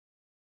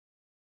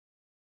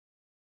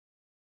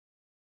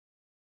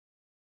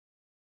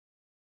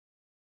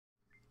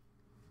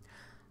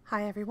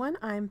Hi everyone,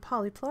 I'm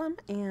Polly Plum,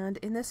 and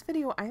in this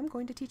video I am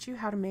going to teach you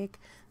how to make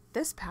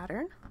this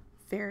pattern,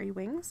 Fairy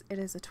Wings. It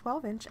is a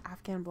 12-inch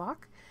Afghan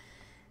block,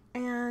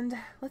 and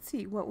let's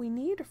see, what we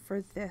need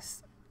for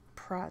this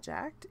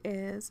project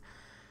is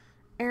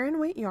Aran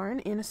weight yarn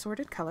in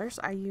assorted colors.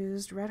 I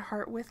used Red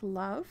Heart with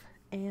Love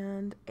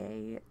and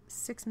a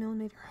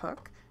 6mm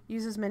hook.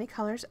 Use as many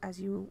colors as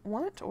you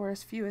want or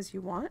as few as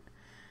you want.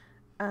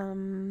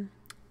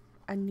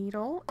 A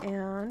needle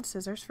and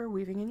scissors for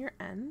weaving in your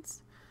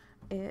ends.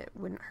 It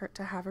wouldn't hurt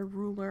to have a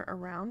ruler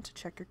around to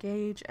check your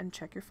gauge and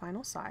check your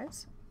final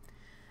size.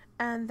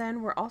 And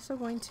then we're also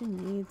going to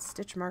need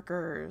stitch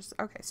markers.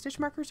 Okay, stitch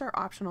markers are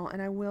optional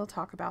and I will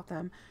talk about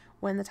them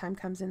when the time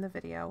comes in the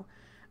video.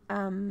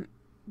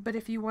 But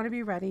if you want to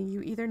be ready,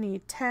 you either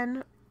need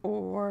 10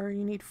 or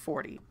you need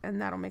 40,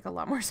 and that'll make a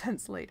lot more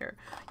sense later.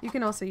 You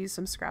can also use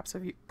some scraps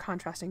of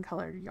contrasting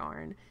colored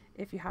yarn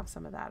if you have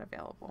some of that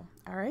available.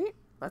 All right,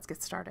 let's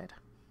get started.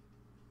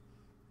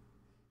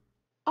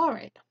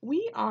 Alright,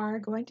 we are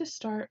going to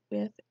start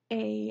with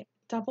a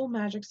double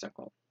magic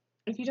circle.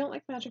 If you don't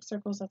like magic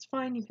circles, that's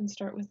fine. You can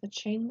start with a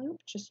chain loop,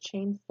 just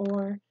chain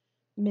 4,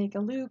 make a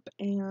loop,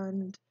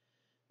 and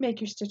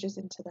make your stitches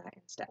into that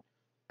instead.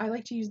 I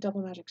like to use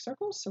double magic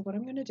circles, so what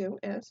I'm going to do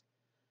is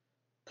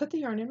put the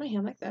yarn in my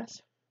hand like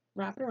this,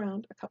 wrap it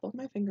around a couple of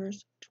my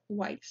fingers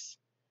twice,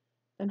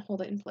 then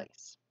hold it in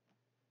place.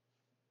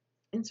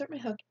 Insert my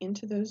hook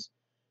into those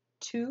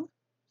 2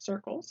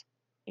 circles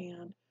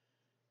and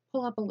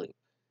pull up a loop.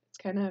 It's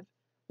kind of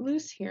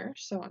loose here,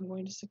 so I'm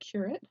going to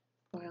secure it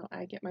while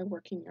I get my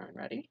working yarn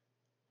ready.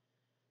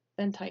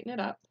 Then tighten it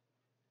up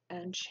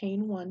and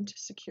chain 1 to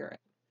secure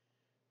it.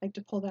 I like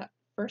to pull that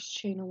first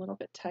chain a little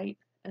bit tight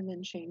and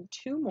then chain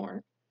 2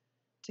 more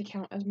to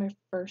count as my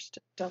first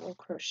double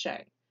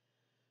crochet.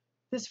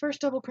 This first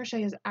double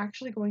crochet is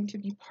actually going to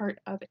be part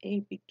of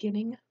a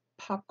beginning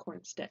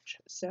popcorn stitch.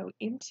 So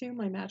into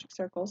my magic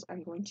circles,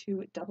 I'm going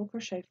to double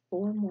crochet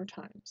 4 more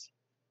times.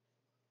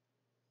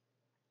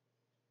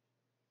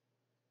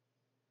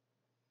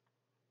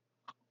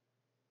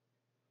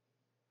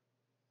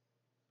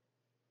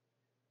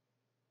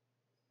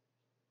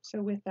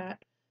 So with that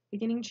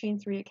beginning chain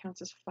 3, it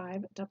counts as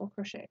 5 double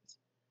crochets.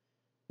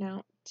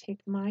 Now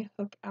take my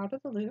hook out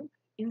of the loop,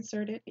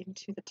 insert it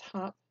into the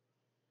top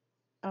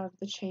of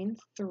the chain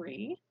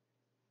 3,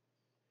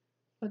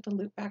 put the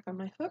loop back on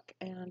my hook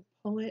and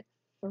pull it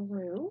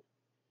through,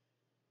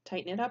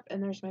 tighten it up,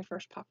 and there's my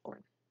first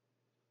popcorn.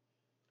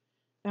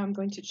 Now I'm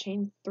going to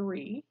chain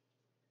 3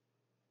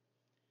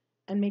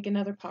 and make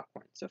another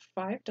popcorn. So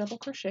 5 double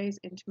crochets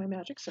into my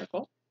magic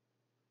circle.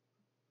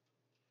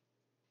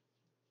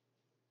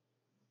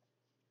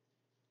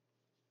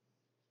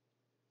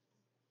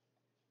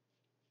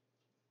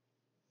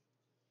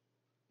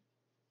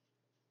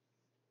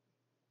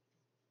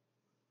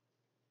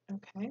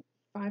 Okay,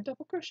 5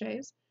 double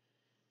crochets.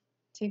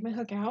 Take my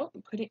hook out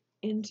and put it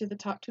into the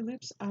top 2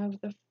 loops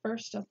of the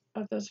first of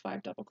those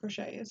 5 double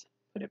crochets.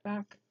 Put it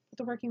back, put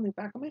the working loop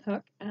back on my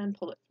hook and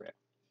pull it through.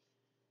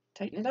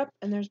 Tighten it up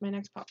and there's my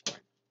next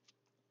popcorn.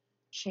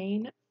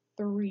 Chain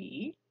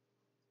 3,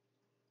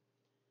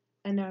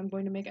 and now I'm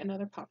going to make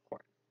another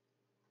popcorn.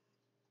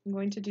 I'm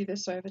going to do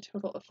this so I have a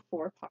total of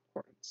 4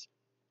 popcorns.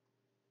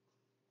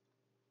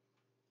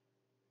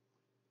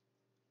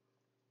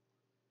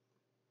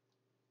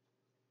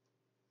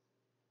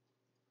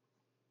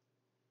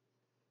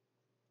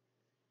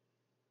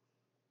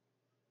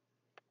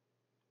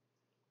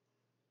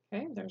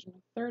 Okay, there's my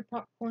third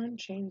popcorn,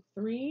 chain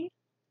 3,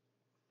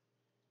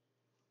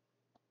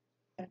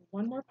 and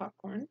 1 more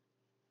popcorn.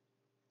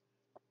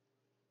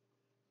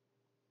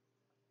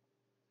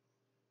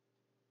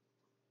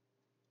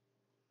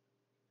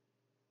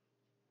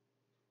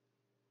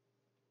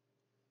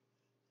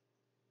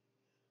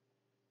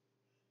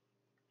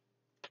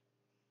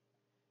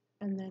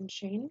 And then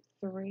chain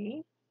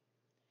 3,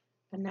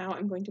 and now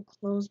I'm going to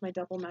close my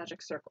double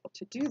magic circle.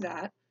 To do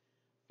that,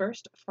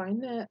 first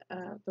find the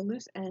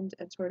loose end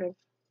and sort of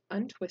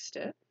untwist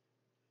it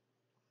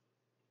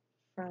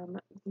from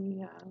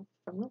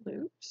the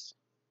loops.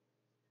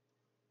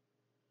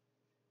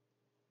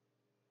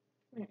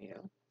 There you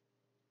go.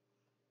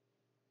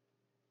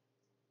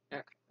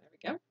 Okay,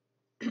 there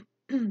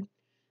we go.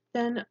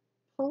 Then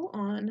pull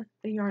on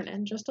the yarn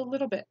end just a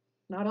little bit,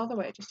 not all the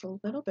way, just a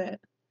little bit.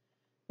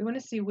 We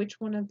want to see which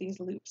one of these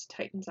loops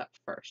tightens up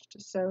first.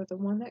 So the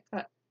one that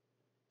got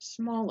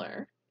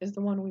smaller is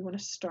the one we want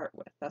to start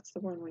with. That's the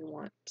one we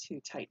want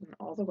to tighten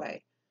all the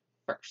way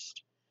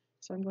first.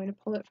 So I'm going to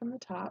pull it from the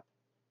top,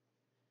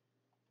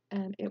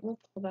 and it will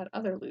pull that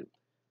other loop.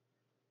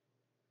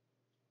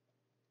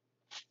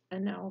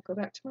 And now I'll go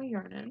back to my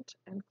yarn end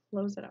and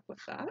close it up with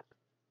that.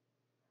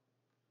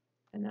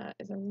 And that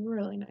is a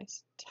really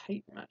nice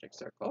tight magic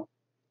circle.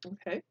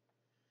 Okay.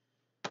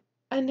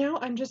 And now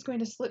I'm just going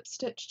to slip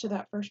stitch to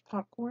that first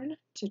popcorn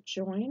to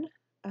join.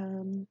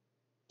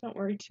 Don't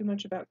worry too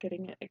much about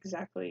getting it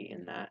exactly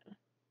in that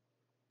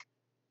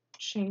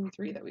chain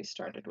 3 that we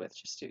started with.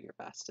 Just do your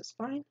best is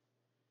fine.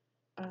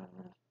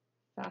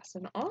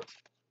 Fasten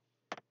off.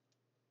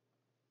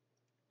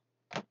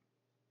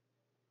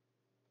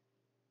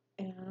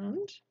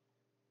 and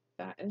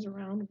that is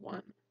round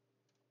 1.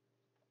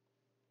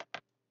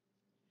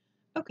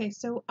 Okay,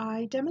 so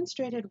I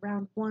demonstrated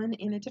round 1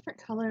 in a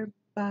different color,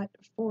 but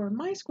for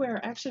my square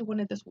I actually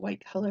wanted this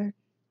white color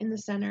in the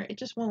center. It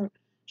just won't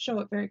show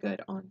up very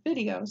good on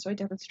video, so I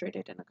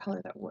demonstrated in a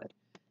color that would.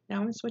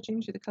 Now I'm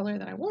switching to the color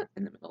that I want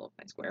in the middle of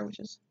my square, which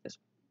is this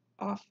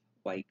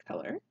off-white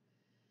color.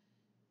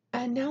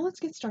 And now let's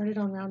get started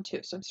on round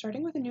 2. So I'm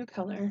starting with a new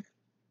color.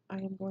 I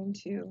am going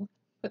to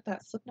put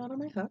that slip knot on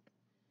my hook,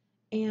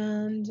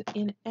 and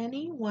in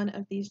any one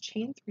of these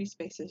chain 3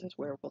 spaces is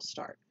where we'll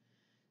start.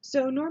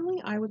 So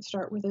normally I would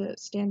start with a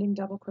standing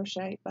double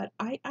crochet, but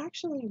I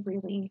actually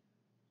really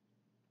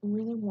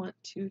want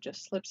to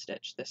just slip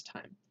stitch this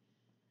time.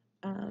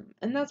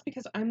 And that's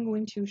because I'm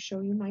going to show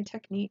you my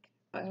technique.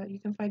 You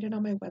can find it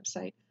on my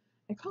website.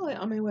 I call it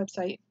on my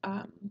website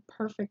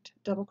perfect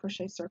double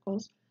crochet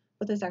circles,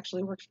 but this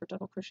actually works for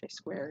double crochet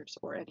squares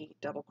or any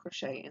double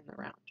crochet in the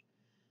round.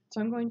 So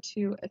I'm going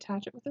to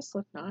attach it with a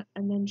slip knot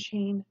and then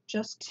chain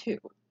just 2.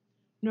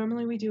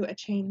 Normally we do a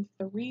chain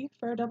 3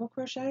 for a double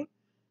crochet.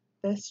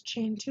 This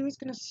chain 2 is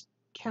going to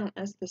count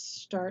as the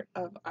start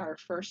of our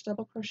first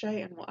double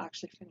crochet, and we'll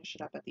actually finish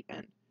it up at the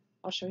end.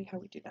 I'll show you how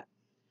we do that.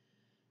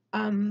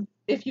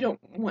 If you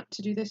don't want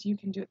to do this, you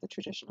can do it the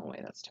traditional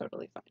way. That's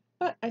totally fine.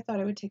 But I thought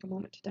I would take a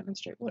moment to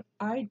demonstrate what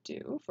I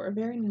do for a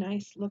very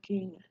nice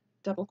looking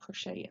double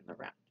crochet in the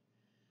round.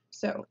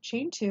 So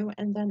chain 2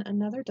 and then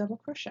another double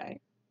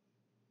crochet,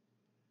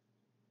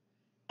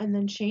 and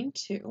then chain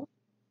 2,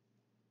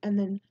 and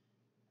then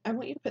I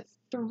want you to put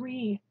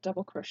 3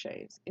 double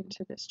crochets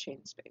into this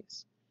chain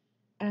space.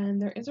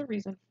 And there is a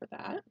reason for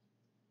that.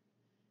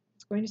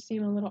 It's going to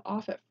seem a little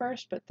off at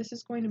first, but this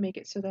is going to make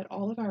it so that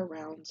all of our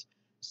rounds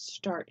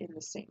start in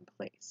the same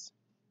place.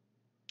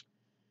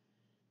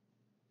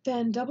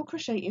 Then double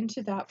crochet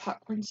into that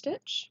popcorn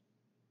stitch.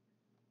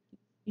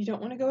 You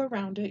don't want to go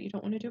around it, you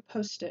don't want to do a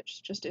post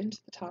stitch, just into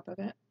the top of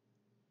it.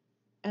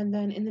 And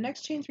then in the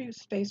next chain 3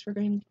 space we're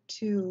going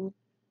to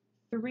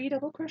 3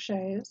 double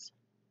crochets,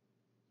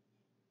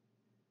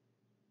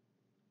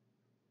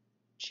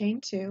 chain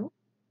 2,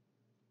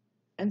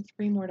 and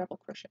 3 more double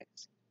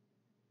crochets.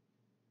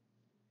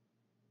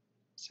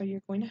 So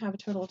you're going to have a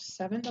total of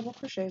 7 double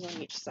crochets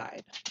on each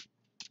side.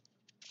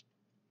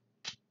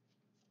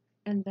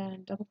 And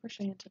then double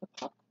crochet into the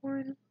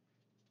popcorn,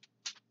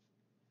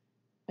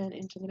 then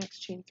into the next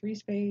chain 3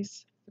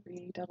 space,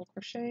 3 double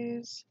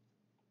crochets,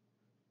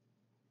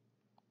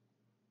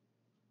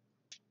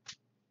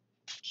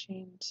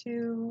 chain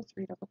 2,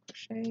 3 double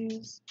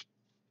crochets,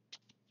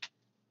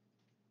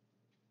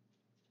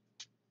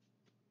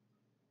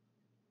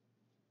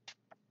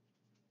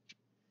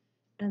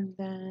 and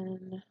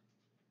then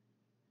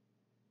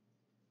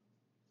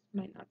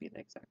might not be the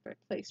exact right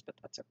place, but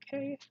that's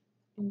okay.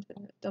 Into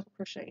double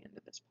crochet into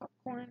this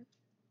popcorn,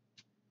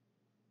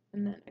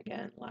 and then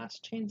again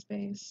last chain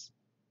space,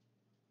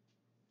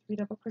 3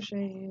 double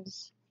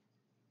crochets,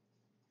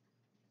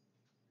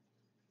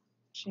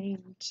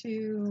 chain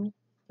 2,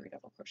 3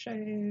 double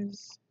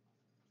crochets,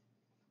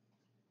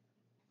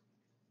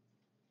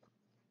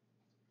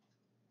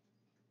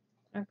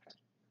 okay,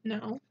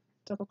 now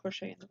double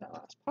crochet into that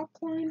last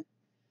popcorn,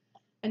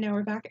 and now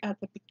we're back at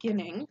the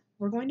beginning.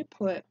 We're going to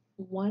put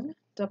 1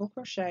 double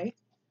crochet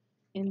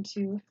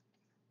into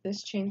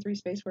this chain 3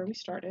 space where we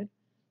started,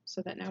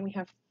 so that now we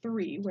have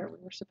 3 where we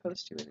were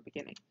supposed to in the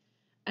beginning.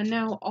 And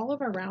now all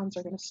of our rounds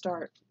are going to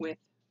start with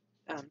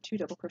 2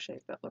 double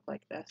crochets that look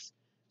like this.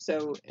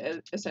 So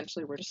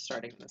essentially we're just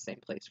starting in the same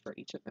place for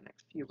each of the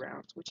next few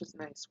rounds, which is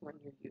nice when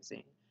you're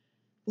using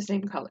the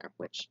same color,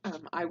 which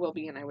I will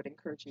be, and I would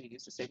encourage you to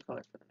use the same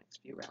color for the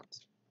next few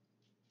rounds.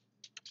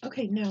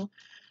 Okay, now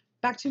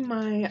back to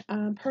my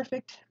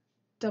perfect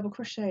double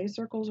crochet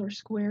circles or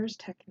squares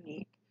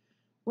technique.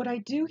 What I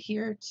do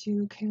here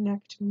to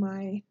connect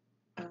my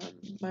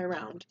my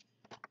round,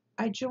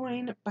 I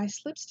join by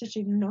slip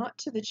stitching not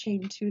to the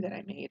chain 2 that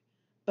I made,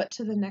 but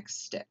to the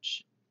next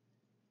stitch.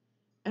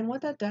 And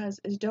what that does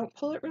is, don't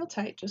pull it real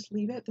tight, just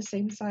leave it the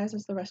same size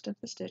as the rest of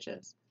the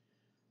stitches.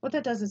 What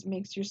that does is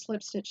makes your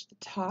slip stitch the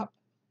top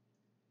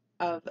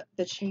of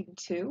the chain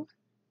 2,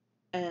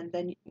 and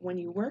then when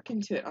you work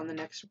into it on the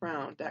next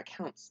round,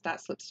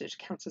 that slip stitch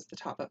counts as the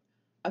top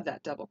of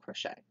that double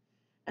crochet.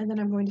 And then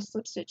I'm going to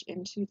slip stitch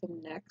into the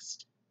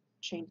next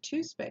chain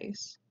 2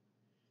 space,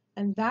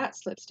 and that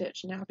slip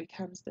stitch now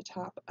becomes the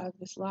top of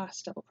this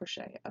last double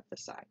crochet up the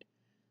side.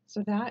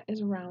 So that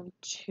is round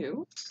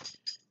 2.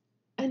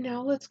 And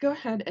now let's go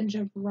ahead and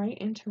jump right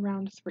into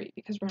round 3,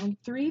 because round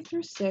 3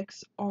 through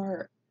 6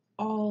 are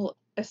all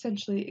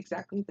essentially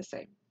exactly the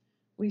same.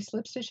 We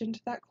slip stitch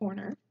into that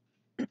corner,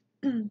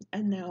 and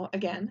now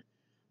again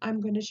I'm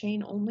going to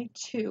chain only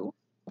 2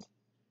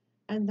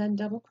 and then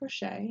double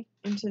crochet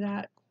into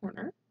that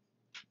corner,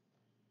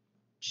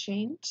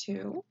 chain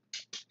 2,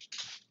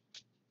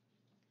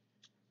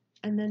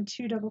 and then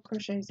 2 double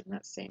crochets in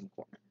that same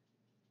corner.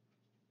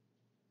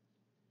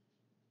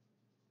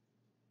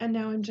 And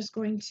now I'm just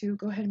going to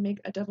go ahead and make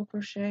a double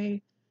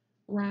crochet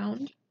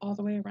round all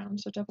the way around,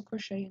 so double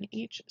crochet in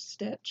each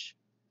stitch,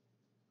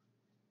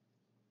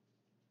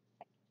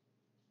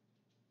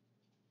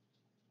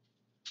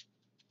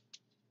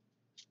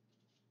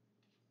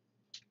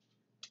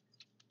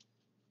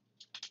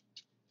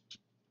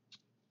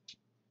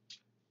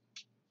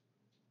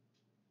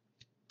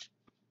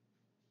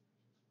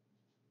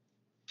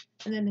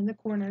 and then in the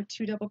corner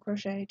 2 double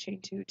crochet, chain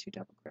 2, 2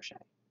 double crochet.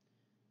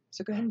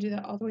 So go ahead and do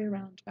that all the way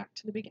around back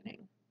to the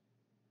beginning.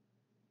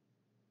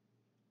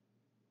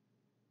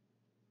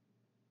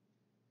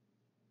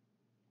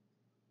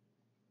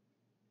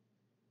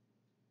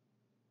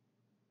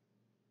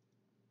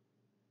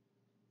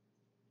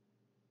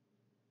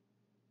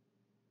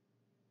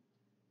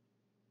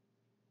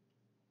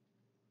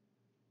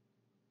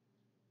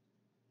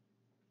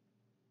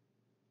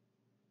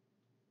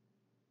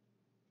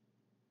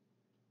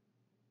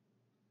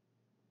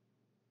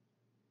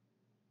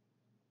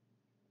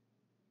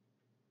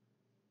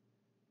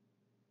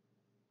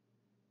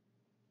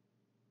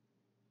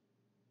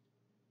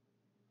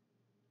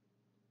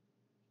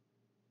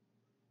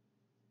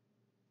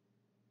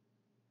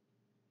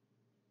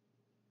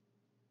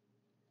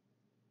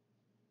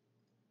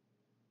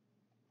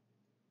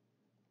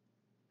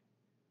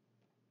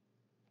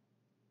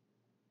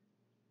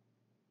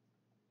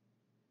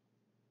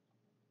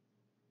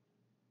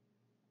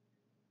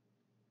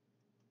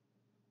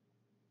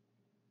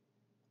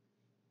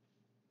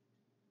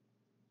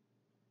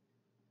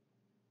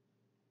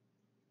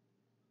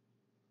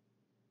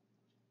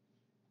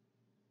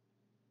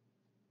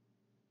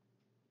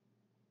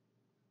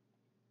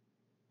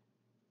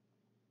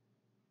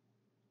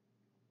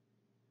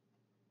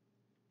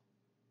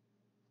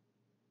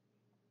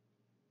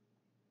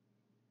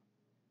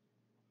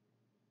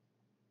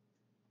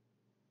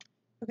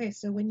 Okay,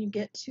 so when you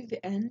get to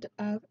the end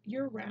of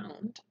your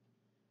round,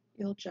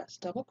 you'll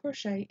just double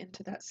crochet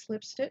into that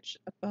slip stitch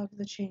above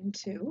the chain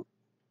 2,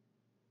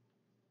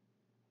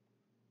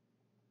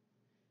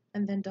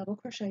 and then double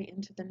crochet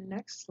into the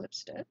next slip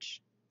stitch.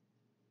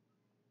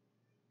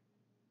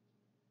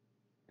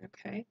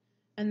 Okay,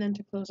 and then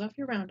to close off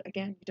your round,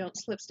 again, you don't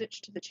slip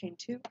stitch to the chain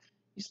 2,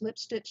 you slip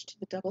stitch to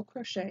the double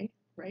crochet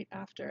right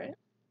after it.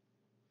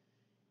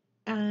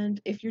 And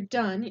if you're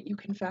done, you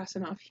can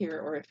fasten off here,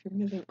 or if you're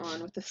moving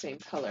on with the same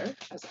color,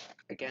 as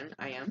again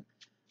I am,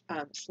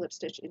 slip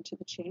stitch into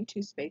the chain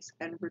 2 space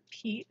and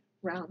repeat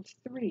round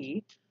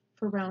 3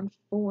 for round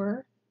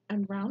 4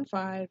 and round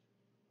 5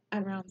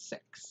 and round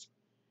 6.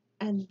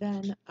 And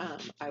then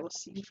I will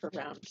see you for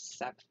round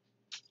 7.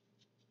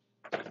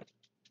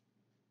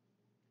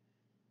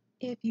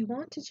 If you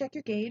want to check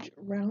your gauge,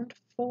 round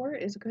 4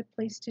 is a good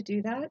place to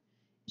do that.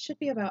 It should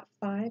be about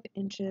 5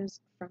 inches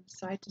from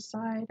side to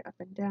side, up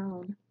and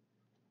down,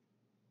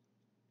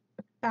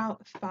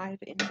 about 5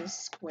 inches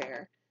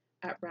square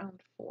at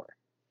round 4.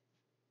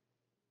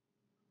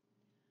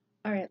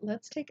 Alright,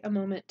 let's take a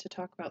moment to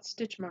talk about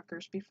stitch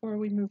markers before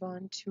we move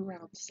on to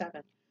round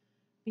 7,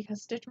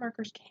 because stitch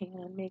markers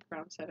can make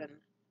round 7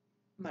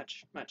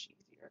 much, much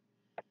easier.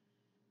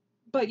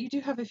 But you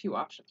do have a few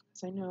options,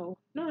 because I know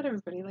not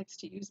everybody likes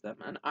to use them,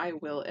 and I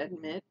will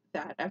admit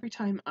that every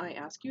time I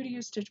ask you to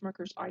use stitch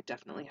markers, I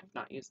definitely have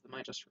not used them.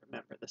 I just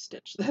remember the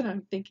stitch that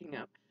I'm thinking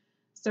of.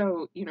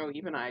 So, you know,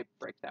 even I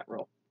break that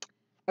rule.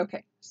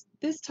 Okay, so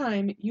this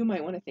time you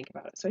might want to think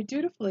about it. So I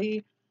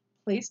dutifully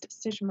placed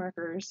stitch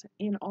markers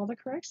in all the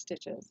correct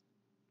stitches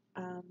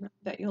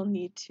that you'll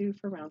need to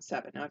for round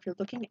 7. Now, if you're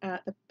looking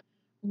at the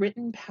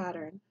written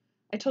pattern,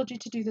 I told you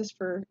to do this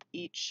for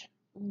each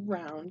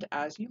round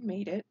as you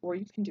made it, or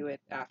you can do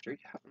it after you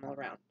have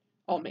them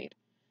all made.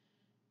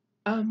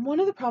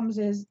 One of the problems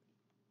is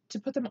to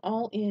put them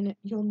all in,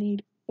 you'll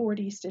need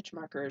 40 stitch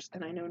markers,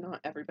 and I know not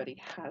everybody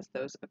has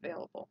those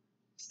available.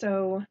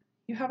 So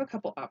you have a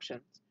couple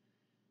options.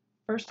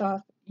 First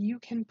off, you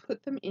can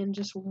put them in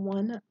just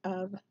one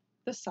of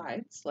the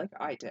sides, like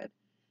I did,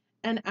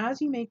 and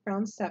as you make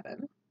round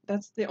 7,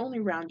 that's the only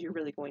round you're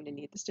really going to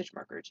need the stitch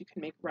markers. You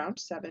can make round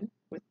 7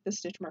 with the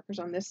stitch markers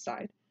on this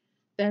side,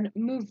 then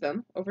move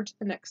them over to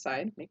the next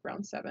side, make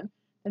round 7,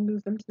 then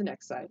move them to the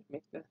next side,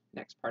 make the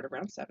next part of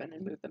round 7,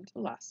 and move them to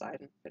the last side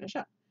and finish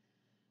up.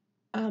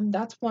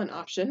 That's one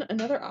option.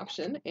 Another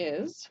option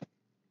is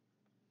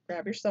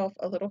grab yourself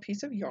a little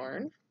piece of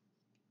yarn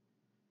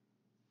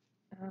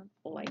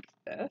like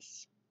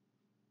this,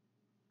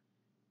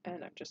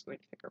 and I'm just going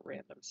to pick a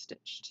random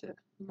stitch to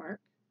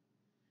mark.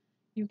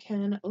 You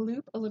can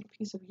loop a little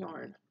piece of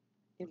yarn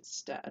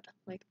instead,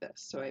 like this.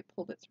 So I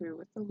pulled it through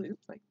with the loop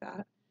like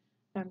that.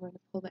 And I'm going to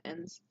pull the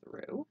ends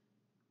through.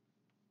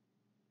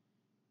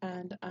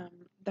 And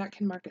that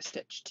can mark a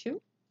stitch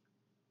too,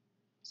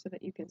 so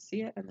that you can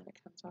see it and then it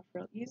comes off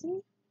real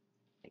easy,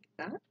 like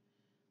that.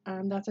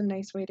 That's a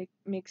nice way to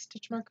make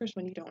stitch markers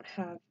when you don't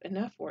have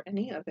enough or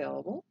any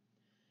available.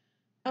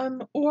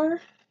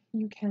 Or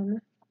you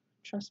can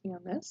trust me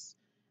on this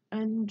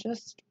and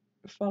just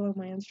follow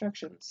my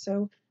instructions.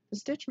 So the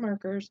stitch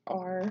markers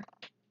are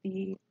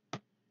the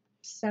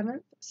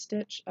 7th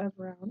stitch of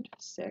round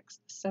 6,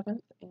 the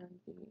 7th and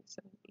the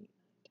 7th, 8, 9,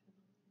 10,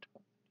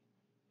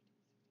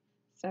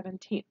 11, 12,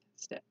 17th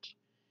stitch.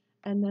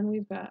 And then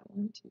we've got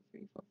 1, 2,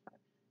 3, 4, 5.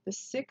 The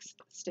 6th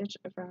stitch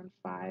of round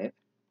 5,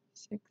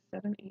 6,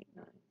 7, 8,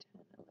 9,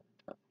 10, 11,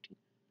 12, 13.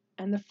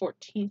 And the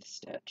 14th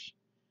stitch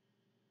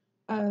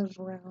of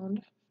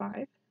round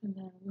 5. And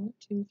then 1,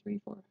 2, 3,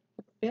 4.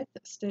 The 5th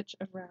stitch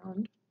of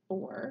round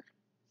 4,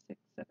 6,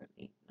 7,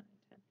 8, 9,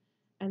 10.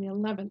 and the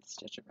 11th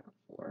stitch of round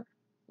 4.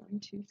 1,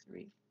 2,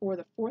 3, 4,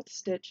 the 4th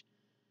stitch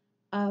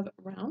of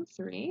round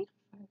 3,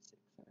 5,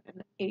 6, 7,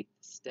 and the 8th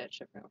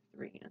stitch of round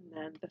 3, and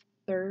then the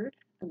 3rd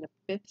and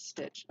the 5th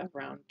stitch of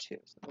round 2.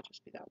 So it'll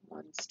just be that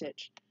one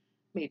stitch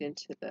made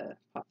into the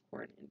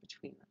popcorn in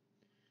between them.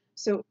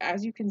 So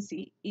as you can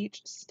see,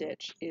 each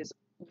stitch is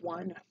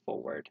one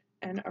forward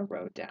and a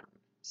row down.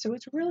 So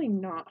it's really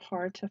not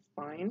hard to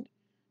find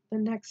the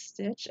next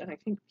stitch, and I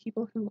think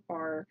people who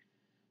are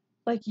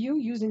like you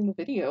using the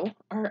video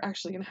are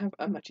actually going to have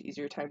a much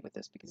easier time with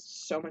this because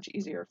it's so much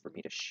easier for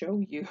me to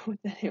show you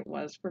than it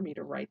was for me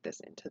to write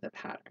this into the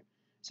pattern.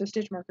 So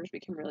stitch markers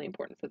became really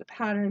important for the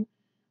pattern,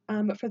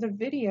 but for the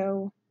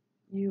video,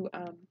 you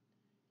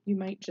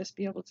might just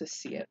be able to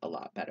see it a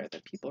lot better than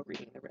people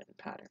reading the written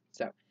pattern.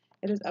 So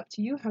it is up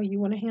to you how you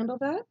want to handle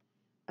that,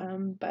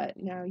 but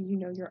now you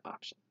know your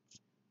options.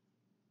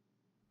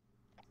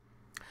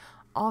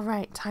 All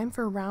right, time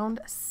for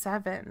round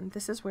 7.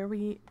 This is where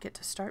we get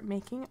to start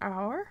making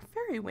our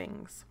fairy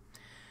wings.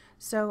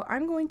 So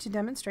I'm going to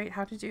demonstrate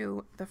how to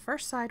do the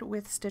first side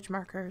with stitch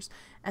markers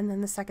and then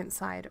the second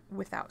side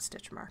without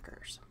stitch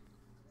markers,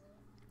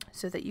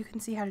 so that you can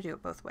see how to do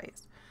it both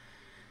ways.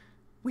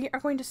 We are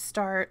going to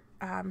start,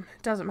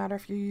 doesn't matter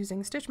if you're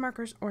using stitch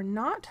markers or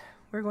not,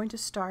 we're going to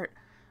start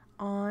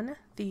on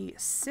the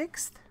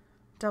 6th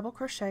double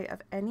crochet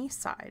of any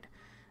side.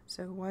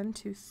 So 1,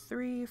 2,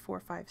 3, 4,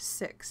 5,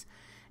 6.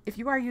 If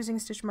you are using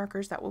stitch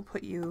markers, that will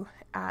put you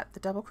at the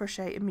double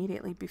crochet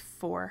immediately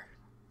before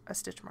a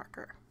stitch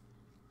marker.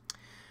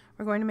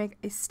 We're going to make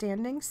a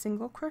standing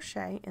single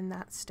crochet in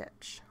that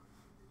stitch.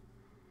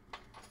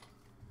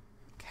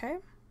 Okay,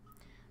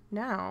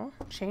 now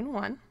chain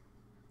 1,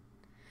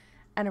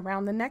 and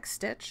around the next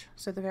stitch,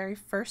 so the very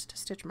first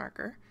stitch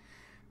marker,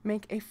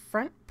 make a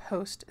front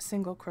post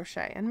single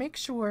crochet, and make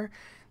sure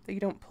that you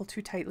don't pull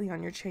too tightly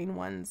on your chain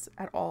 1s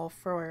at all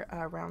for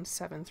rounds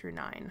 7 through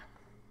 9.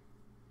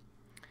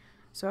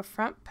 So a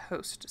front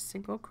post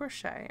single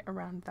crochet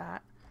around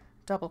that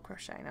double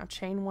crochet. Now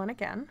chain 1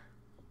 again.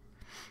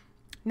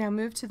 Now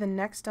move to the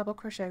next double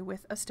crochet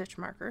with a stitch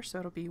marker, so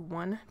it'll be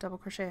 1 double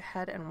crochet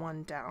ahead and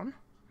 1 down,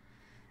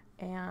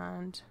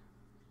 and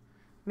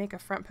make a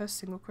front post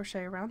single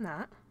crochet around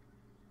that.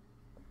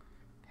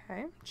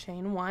 Okay,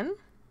 chain 1.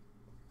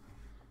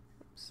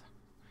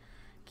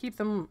 Keep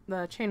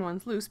the chain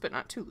 1s loose, but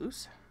not too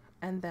loose.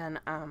 And then,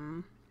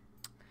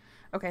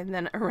 okay, and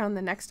then around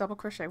the next double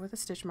crochet with a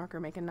stitch marker,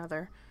 make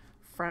another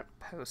front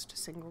post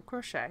single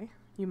crochet.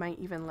 You might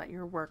even let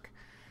your work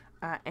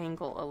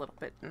angle a little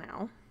bit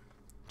now.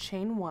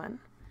 Chain 1,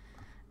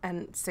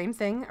 and same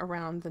thing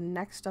around the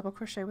next double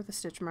crochet with a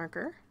stitch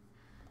marker.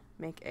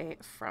 Make a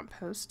front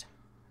post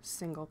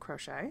single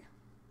crochet.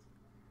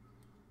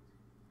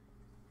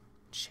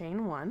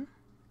 Chain 1,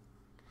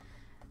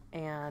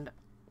 and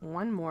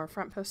one more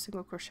front post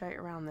single crochet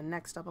around the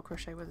next double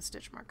crochet with a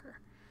stitch marker.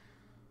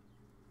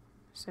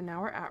 So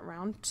now we're at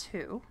round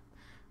 2.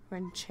 We're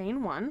going to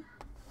chain 1.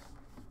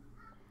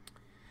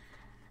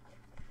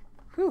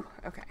 Whew,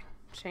 okay,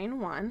 chain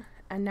 1,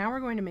 and now we're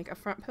going to make a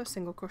front post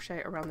single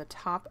crochet around the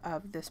top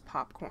of this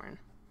popcorn.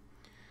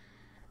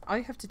 All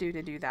you have to do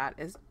that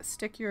is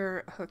stick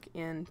your hook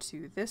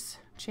into this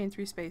chain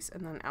 3 space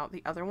and then out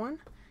the other one.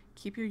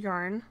 Keep your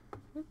yarn,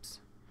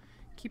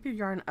 keep your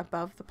yarn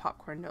above the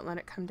popcorn. Don't let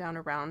it come down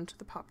around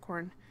the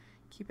popcorn.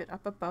 Keep it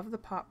up above the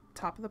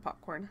top of the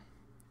popcorn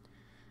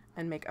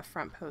and make a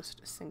front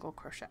post single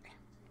crochet.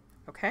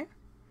 Okay?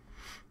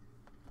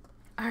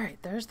 All right,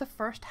 there's the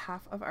first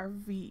half of our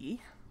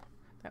V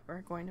that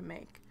we're going to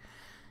make.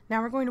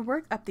 Now we're going to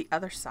work up the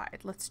other side.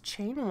 Let's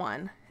chain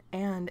 1,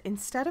 and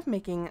instead of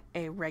making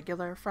a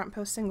regular front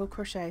post single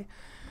crochet,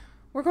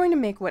 we're going to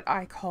make what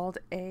I called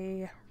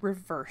a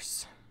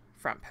reverse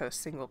front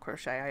post single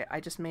crochet. I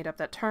just made up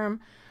that term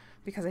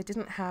because I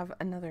didn't have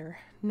another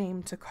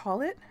name to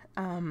call it.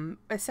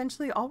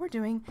 Essentially all we're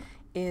doing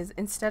is,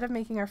 instead of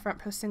making our front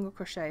post single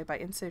crochet by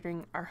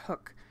inserting our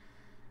hook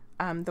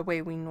the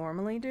way we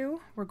normally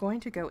do, we're going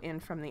to go in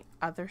from the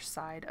other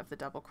side of the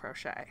double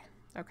crochet.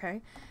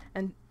 Okay,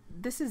 and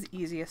this is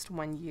easiest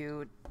when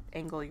you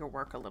angle your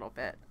work a little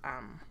bit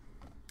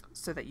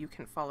so that you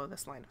can follow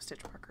this line of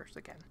stitch markers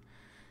again.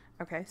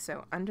 Okay,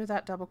 so under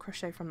that double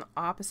crochet from the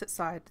opposite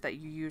side that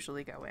you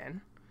usually go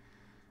in,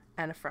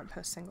 and a front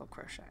post single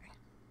crochet.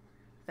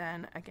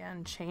 Then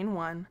again, chain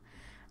 1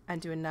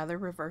 and do another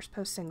reverse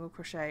post single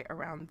crochet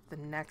around the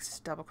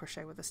next double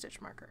crochet with a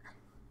stitch marker.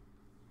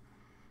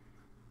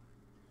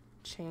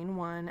 Chain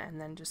 1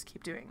 and then just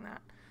keep doing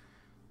that.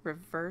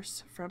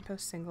 Reverse front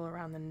post single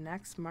around the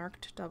next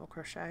marked double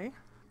crochet.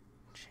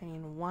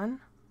 Chain 1,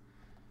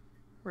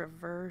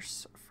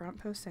 reverse front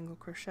post single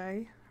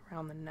crochet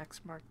around the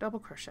next marked double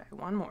crochet.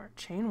 One more,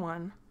 chain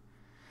 1,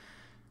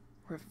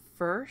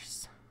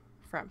 reverse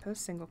front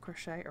post single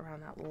crochet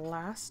around that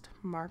last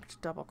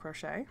marked double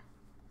crochet,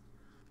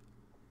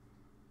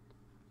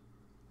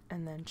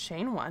 and then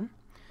chain 1.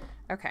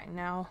 Okay,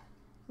 now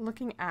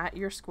looking at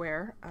your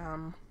square,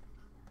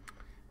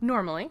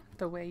 normally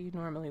the way you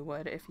normally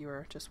would if you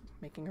were just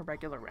making a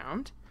regular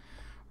round,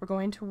 we're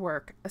going to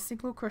work a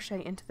single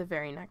crochet into the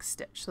very next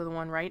stitch, so the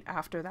one right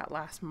after that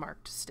last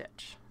marked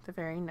stitch, the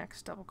very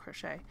next double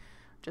crochet,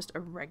 just a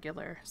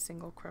regular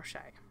single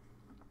crochet.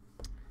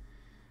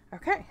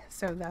 Okay,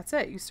 so that's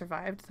it. You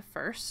survived the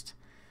first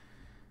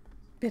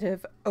bit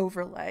of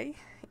overlay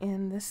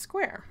in this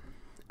square.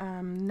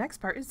 Next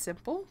part is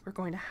simple. We're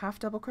going to half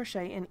double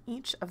crochet in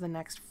each of the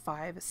next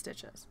 5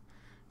 stitches.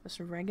 Just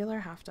a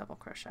regular half double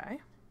crochet.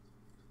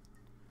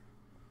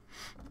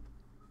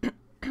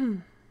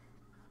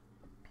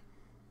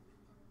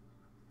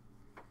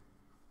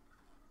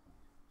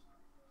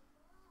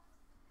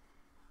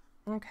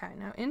 Okay,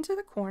 now into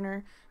the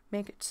corner,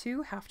 make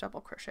 2 half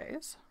double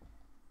crochets.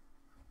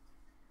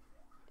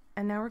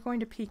 And now we're going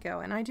to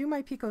picot, and I do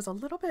my picots a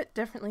little bit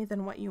differently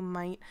than what you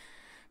might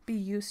be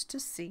used to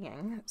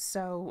seeing.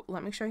 So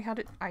let me show you how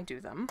I do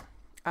them.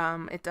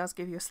 It does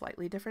give you a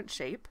slightly different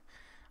shape.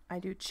 I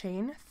do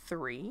chain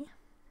 3,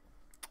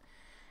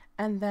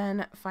 and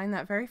then find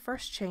that very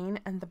first chain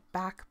and the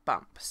back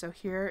bump. So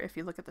here, if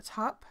you look at the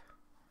top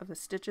of the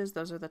stitches,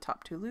 those are the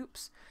top 2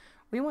 loops.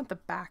 We want the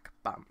back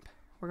bump.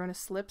 We're going to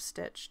slip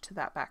stitch to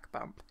that back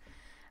bump.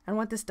 And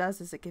what this does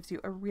is it gives you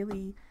a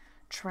really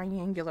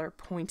triangular,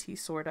 pointy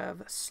sort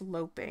of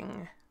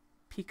sloping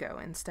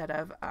picot instead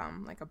of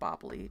like a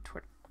bobbly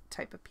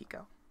type of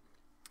picot.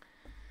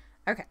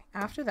 Okay,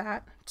 after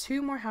that,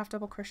 2 more half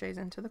double crochets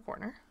into the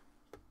corner.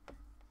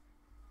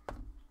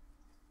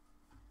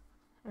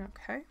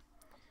 Okay,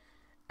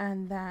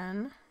 and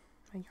then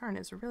my yarn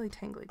is really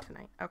tangly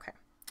tonight. Okay,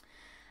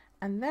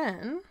 and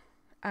then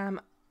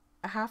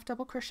a half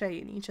double crochet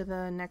in each of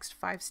the next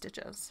 5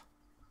 stitches.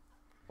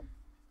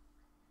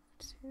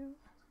 2,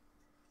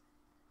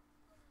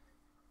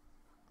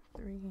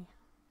 3,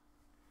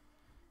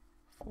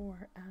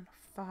 4, and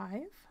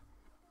 5.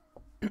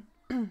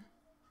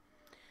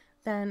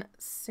 Then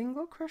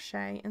single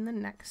crochet in the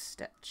next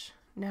stitch.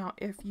 Now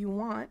if you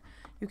want,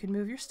 you can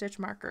move your stitch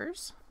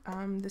markers.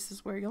 This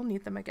is where you'll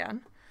need them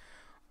again,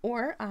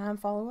 or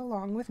follow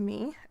along with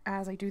me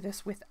as I do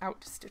this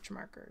without stitch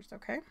markers.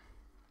 Okay,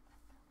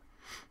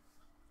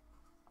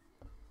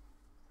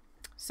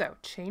 so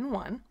chain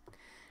 1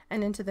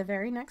 and into the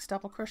very next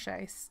double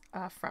crochet,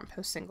 front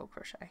post single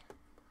crochet,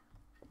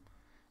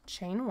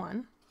 chain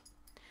 1,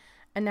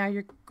 and now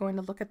you're going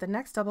to look at the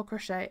next double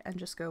crochet and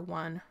just go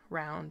 1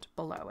 round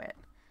below it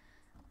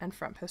and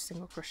front post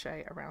single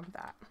crochet around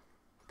that.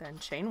 Then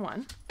chain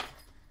 1,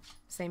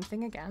 same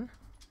thing again,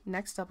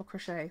 next double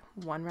crochet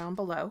 1 round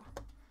below,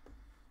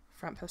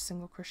 front post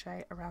single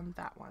crochet around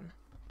that one,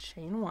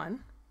 chain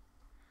 1,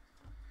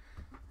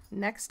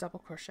 next double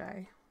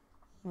crochet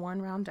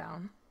 1 round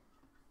down,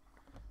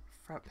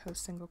 front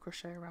post single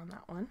crochet around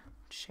that one,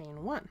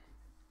 chain 1,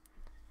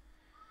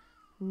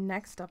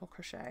 next double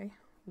crochet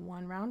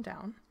 1 round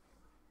down,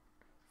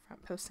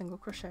 front post single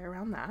crochet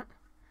around that.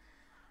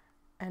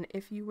 And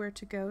if you were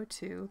to go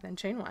to, then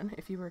chain 1,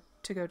 if you were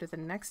to go to the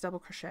next double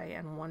crochet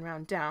and 1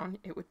 round down,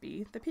 it would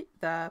be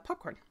the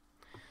popcorn.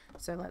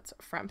 So let's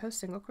front post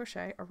single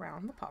crochet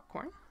around the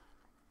popcorn,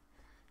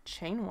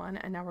 chain 1,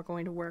 and now we're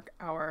going to work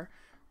our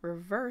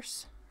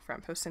reverse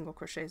front post single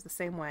crochets the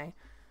same way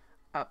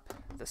up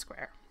the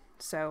square.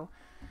 So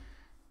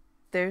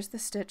there's the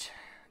stitch,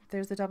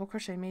 there's the double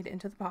crochet made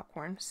into the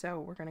popcorn, so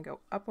we're going to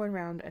go up 1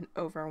 round and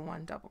over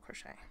 1 double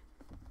crochet.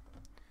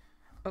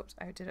 Oops,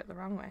 I did it the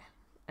wrong way.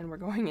 And we're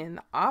going in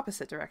the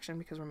opposite direction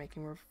because we're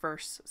making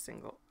reverse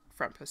single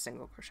front post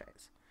single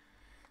crochets.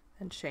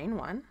 Then chain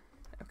 1,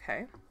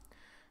 okay,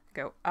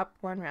 go up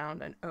 1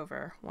 round and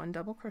over 1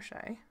 double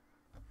crochet,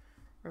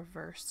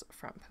 reverse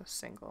front post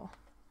single,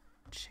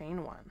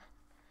 chain 1,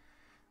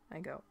 I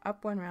go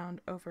up 1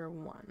 round over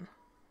 1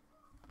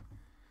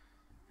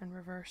 and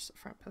reverse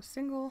front post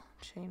single,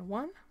 chain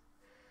 1,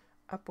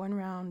 up 1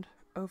 round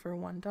over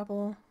 1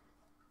 double,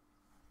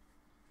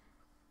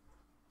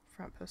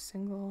 front post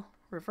single,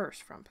 reverse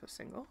front post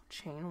single,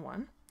 chain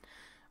 1,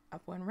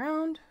 up 1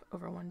 round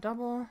over 1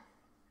 double,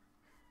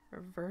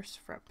 reverse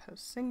front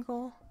post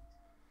single,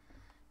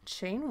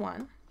 chain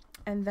 1,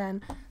 and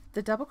then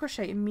the double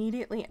crochet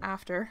immediately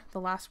after the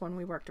last one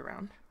we worked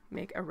around,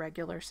 make a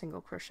regular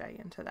single crochet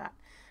into that.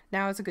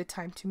 Now is a good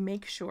time to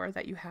make sure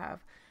that you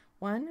have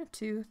 1,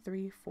 2,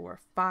 3, 4,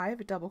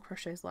 5 double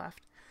crochets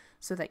left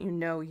so that you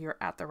know you're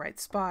at the right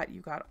spot. You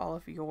got all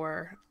of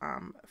your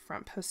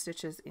front post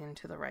stitches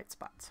into the right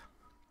spots.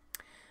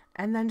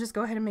 And then just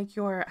go ahead and make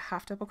your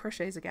half double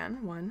crochets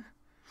again. 1,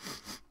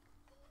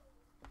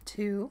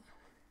 2,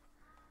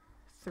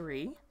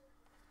 3,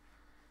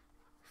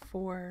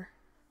 4,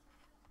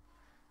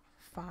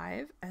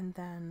 5, and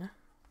then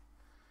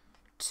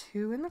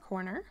 2 in the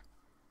corner,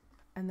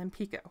 and then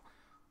picot.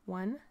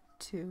 1,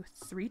 2,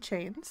 3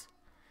 chains,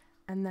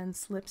 and then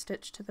slip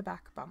stitch to the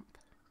back bump.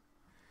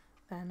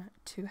 Then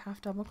 2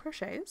 half double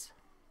crochets,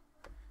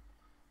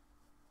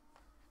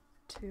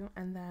 2,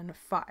 and then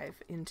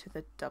 5 into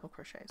the double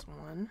crochets.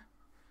 1,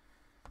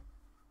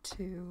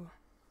 2,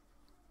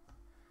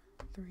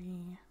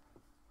 3,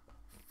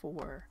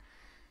 4,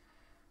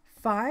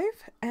 5,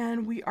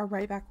 and we are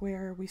right back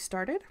where we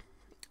started.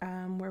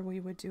 where we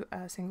would do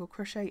a single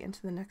crochet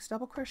into the next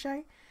double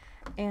crochet,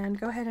 and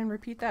go ahead and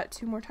repeat that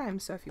 2 more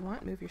times. So if you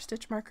want, move your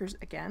stitch markers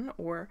again,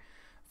 or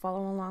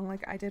follow along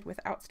like I did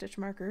without stitch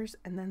markers,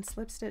 and then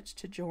slip stitch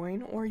to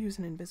join, or use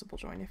an invisible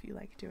join if you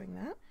like doing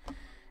that.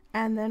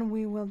 And then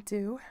we will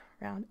do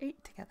round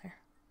 8 together.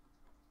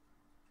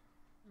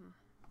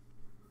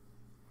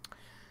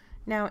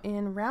 Now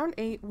in round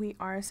 8, we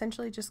are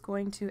essentially just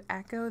going to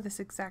echo this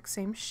exact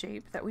same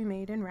shape that we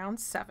made in round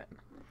 7.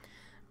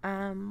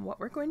 What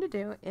we're going to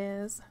do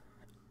is,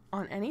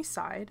 on any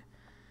side,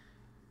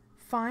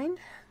 find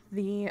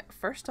the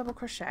first double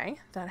crochet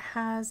that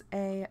has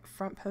a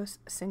front post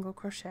single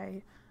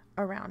crochet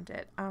around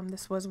it.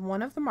 This was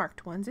one of the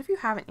marked ones. If you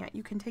haven't yet,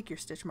 you can take your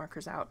stitch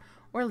markers out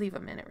or leave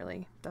them in. It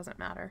really doesn't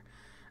matter,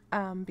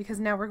 because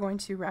now we're going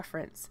to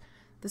reference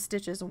the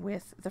stitches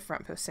with the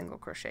front post single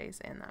crochets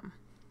in them.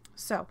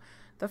 So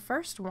the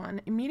first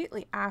one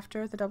immediately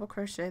after the double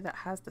crochet that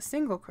has the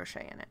single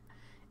crochet in it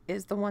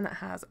is the one that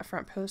has a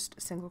front post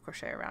single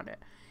crochet around it.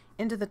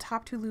 Into the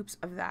top 2 loops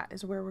of that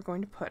is where we're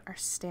going to put our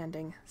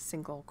standing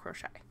single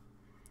crochet.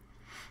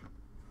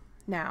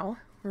 Now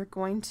we're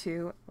going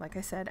to, like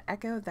I said,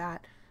 echo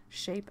that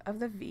shape of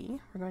the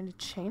V. We're going to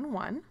chain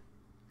 1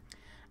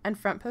 and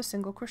front post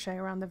single crochet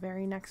around the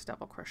very next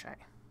double crochet,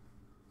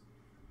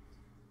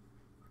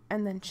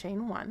 and then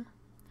chain 1.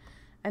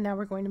 And now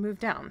we're going to move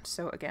down.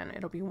 So again,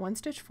 it'll be 1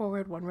 stitch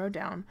forward, 1 row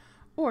down,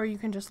 or you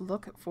can just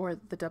look for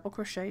the double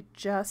crochet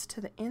just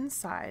to the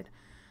inside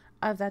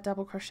of that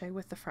double crochet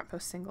with the front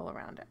post single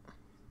around it.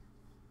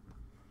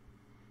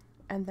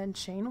 And then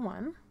chain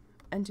 1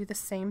 and do the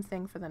same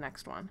thing for the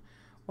next one.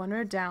 1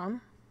 row down,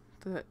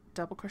 the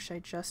double crochet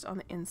just on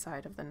the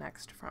inside of the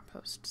next front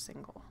post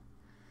single.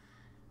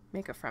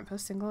 Make a front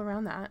post single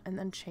around that, and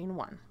then chain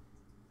 1.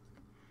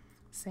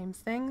 Same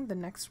thing, the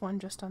next one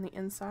just on the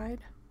inside,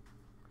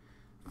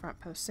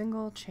 front post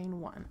single, chain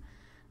 1.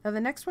 Now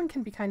the next one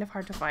can be kind of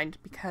hard to find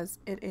because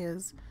it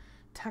is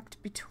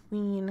tucked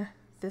between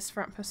this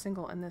front post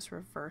single and this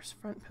reverse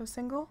front post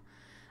single.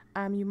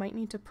 You might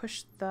need to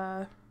push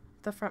the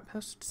front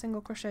post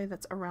single crochet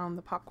that's around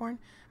the popcorn.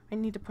 I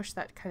need to push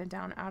that kind of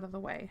down out of the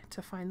way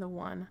to find the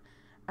one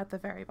at the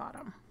very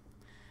bottom,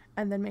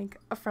 and then make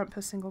a front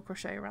post single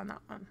crochet around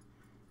that one,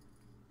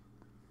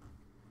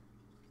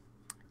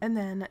 and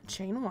then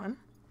chain 1.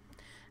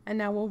 And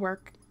now we'll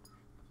work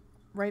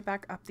right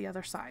back up the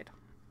other side.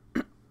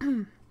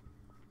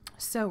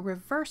 So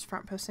reverse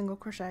front post single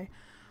crochet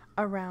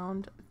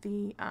around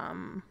the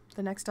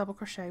next double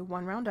crochet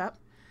 1 round up,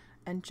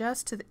 and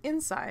just to the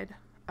inside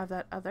of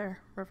that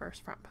other reverse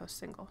front post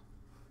single.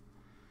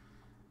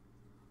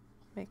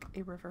 Make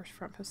a reverse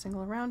front post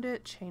single around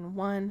it, chain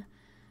 1,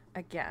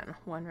 again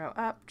 1 row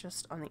up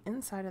just on the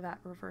inside of that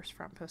reverse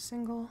front post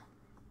single,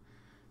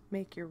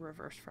 make your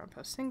reverse front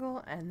post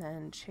single, and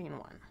then chain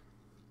 1.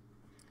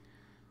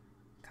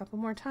 A couple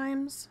more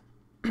times.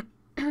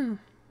 1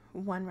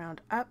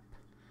 round up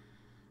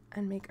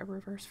and make a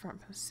reverse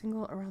front post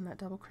single around that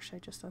double crochet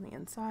just on the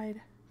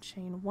inside,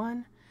 chain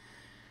 1,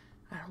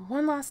 and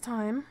 1 last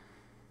time,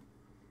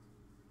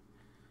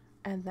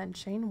 and then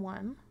chain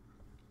 1.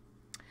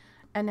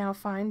 And now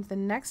find the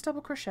next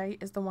double crochet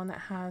is the one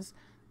that has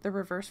the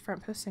reverse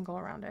front post single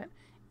around it.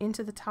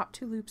 Into the top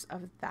 2 loops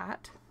of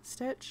that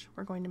stitch,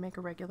 we're going to make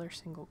a regular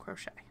single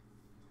crochet.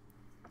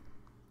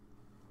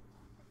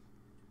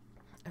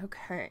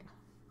 Okay.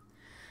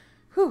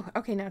 Whew.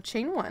 Okay, now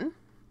chain 1.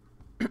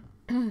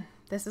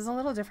 This is a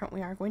little different.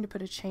 We are going to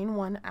put a chain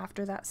 1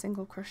 after that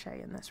single crochet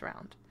in this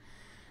round.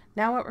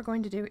 Now what we're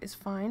going to do is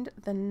find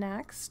the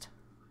next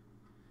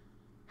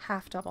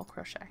half double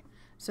crochet.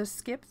 So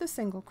skip the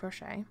single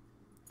crochet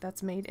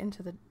that's made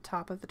into the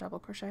top of the double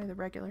crochet, the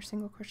regular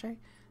single crochet,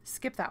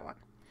 skip that one.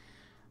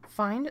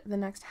 Find the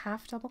next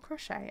half double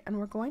crochet, and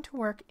we're going to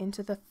work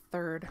into the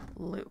 3rd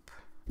loop.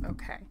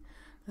 Okay,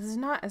 this is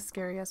not as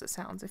scary as it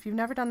sounds. If you've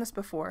never done this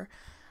before,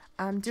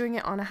 doing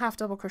it on a half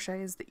double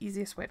crochet is the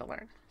easiest way to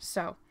learn.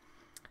 So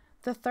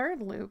the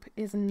 3rd loop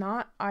is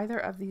not either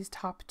of these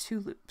top 2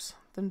 loops,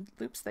 the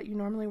loops that you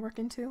normally work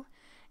into.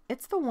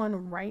 It's the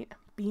one right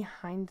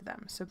behind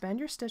them. So bend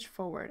your stitch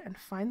forward and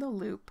find the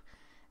loop.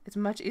 It's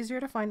much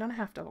easier to find on a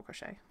half double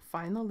crochet.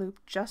 Find the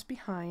loop just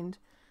behind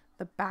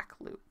the back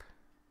loop,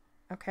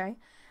 okay?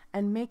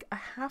 And make a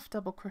half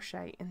double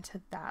crochet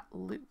into that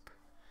loop.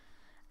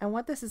 And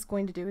what this is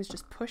going to do is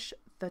just push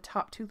the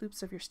top 2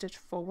 loops of your stitch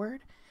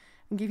forward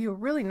and give you a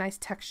really nice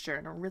texture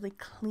and a really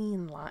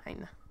clean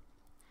line.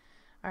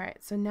 All right,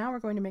 so now we're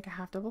going to make a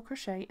half double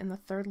crochet in the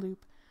 3rd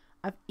loop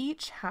of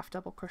each half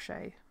double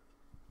crochet,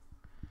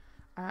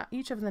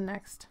 each of the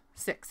next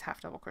 6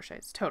 half double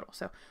crochets total.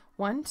 So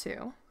 1,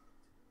 2,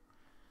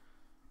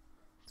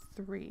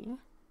 3,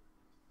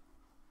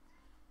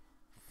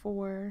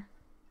 4,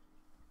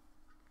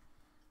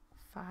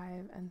 5,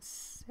 and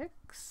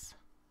 6.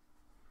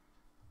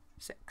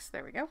 6,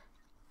 there we go.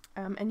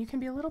 And you can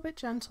be a little bit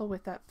gentle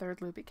with that 3rd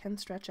loop. It can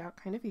stretch out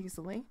kind of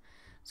easily,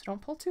 so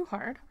don't pull too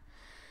hard.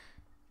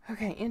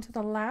 Okay, into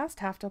the last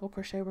half double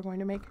crochet, we're going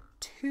to make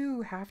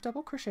 2 half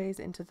double crochets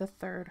into the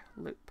 3rd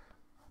loop.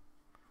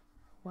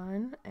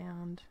 1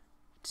 and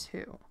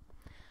 2.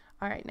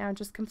 All right, now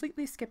just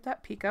completely skip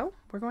that picot.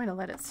 We're going to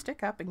let it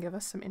stick up and give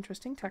us some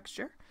interesting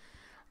texture.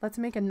 Let's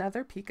make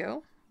another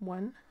picot,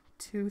 1,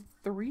 2,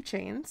 3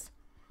 chains,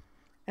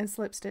 and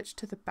slip stitch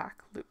to the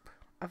back loop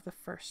of the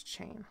first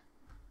chain.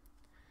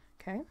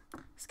 Okay,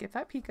 skip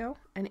that picot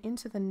and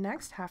into the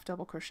next half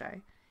double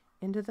crochet.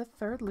 Into the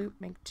third loop,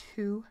 make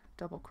 2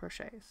 double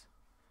crochets.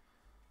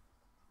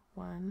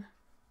 1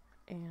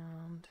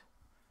 and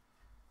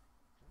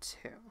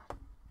 2.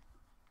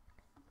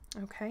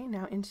 Okay,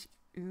 now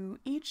into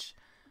each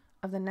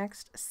of the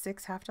next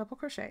 6 half double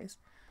crochets,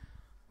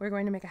 we're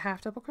going to make a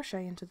half double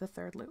crochet into the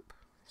third loop.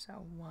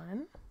 So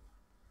 1,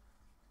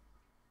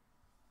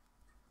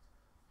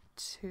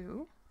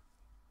 2,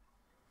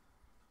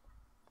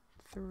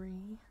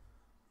 3,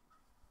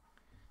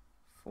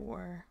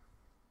 4,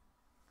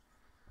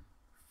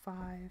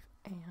 5,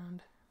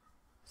 and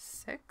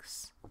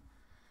 6.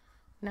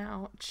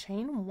 Now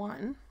chain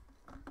 1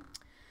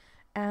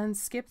 and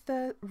skip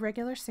the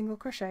regular single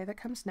crochet that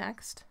comes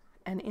next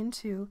and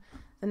into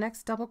the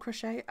next double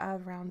crochet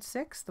of round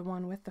 6, the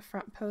one with the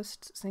front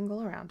post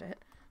single around it,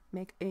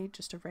 make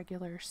just a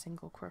regular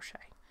single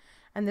crochet.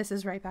 And this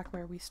is right back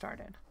where we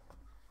started.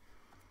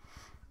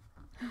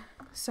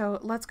 So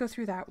let's go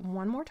through that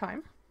one more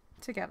time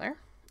together.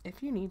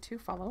 If you need to,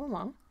 follow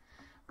along.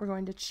 We're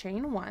going to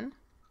chain 1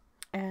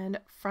 and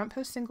front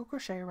post single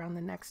crochet around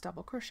the next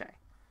double crochet.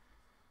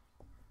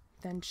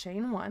 Then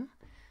chain 1,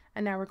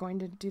 and now we're going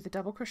to do the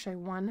double crochet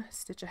 1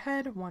 stitch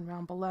ahead, 1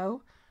 round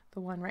below,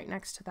 the one right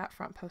next to that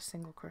front post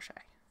single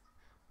crochet.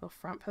 We'll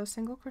front post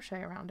single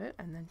crochet around it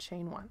and then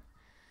chain 1.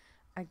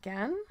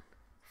 Again,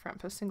 front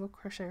post single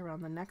crochet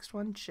around the next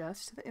one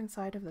just to the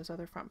inside of those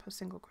other front post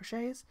single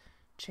crochets,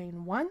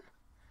 chain 1,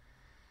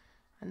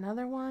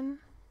 another one,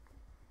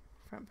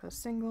 front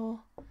post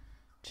single,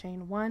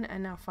 chain 1,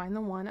 and now find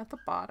the one at the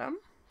bottom.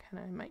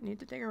 I might need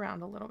to dig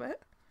around a little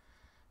bit.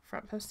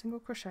 Front post single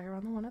crochet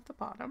around the one at the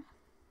bottom,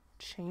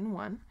 chain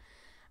 1,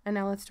 and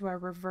now let's do our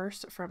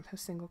reverse front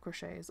post single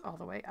crochets all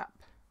the way up.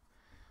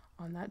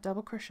 On that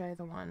double crochet,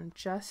 the one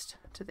just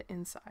to the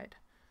inside,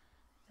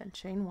 then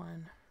chain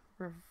 1,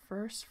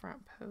 reverse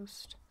front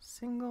post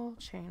single,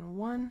 chain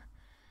 1,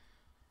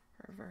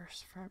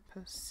 reverse front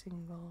post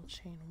single,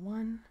 chain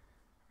 1,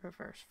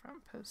 reverse front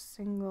post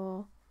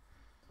single,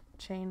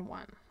 chain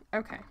 1.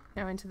 Okay,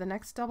 now into the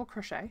next double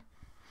crochet,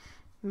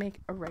 make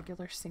a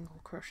regular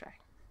single crochet.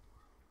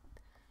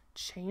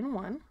 Chain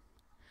 1,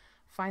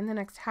 find the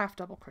next half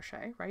double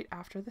crochet right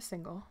after the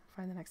single,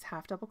 find the next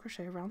half double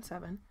crochet around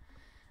 7,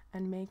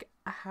 and make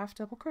a half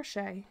double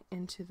crochet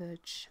into the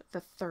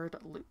third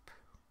loop.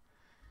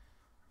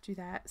 Do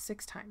that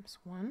 6 times.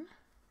 1,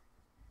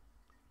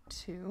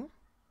 2,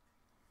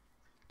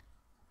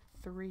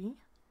 3,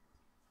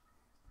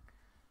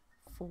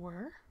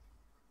 4,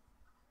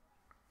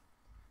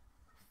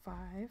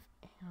 5,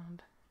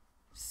 and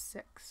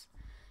 6.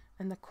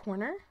 And the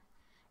corner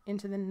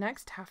into the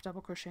next half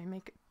double crochet,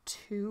 make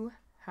 2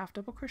 half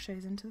double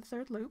crochets into the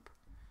third loop.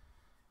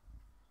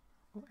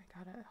 Oh, I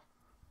got a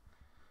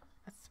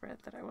thread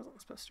that I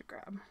wasn't supposed to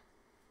grab.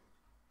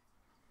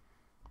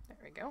 There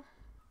we go.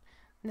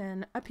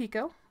 Then a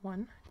picot,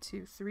 1,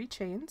 2, 3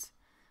 chains,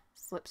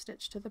 slip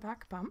stitch to the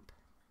back bump,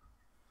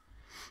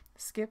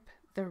 skip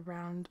the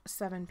round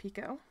 7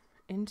 picot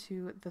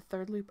into the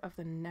third loop of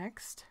the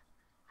next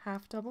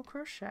half double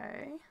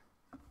crochet.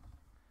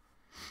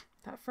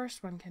 That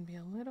first one can be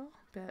a little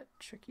bit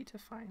tricky to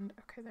find.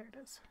 Okay, there it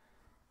is.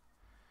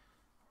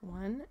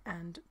 1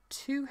 and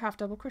 2 half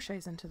double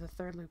crochets into the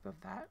third loop of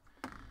that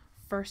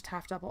first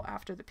half double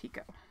after the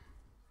picot.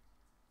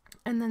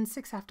 And then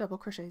 6 half double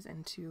crochets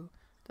into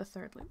the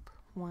third loop.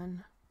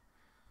 1,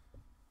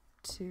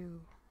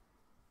 2,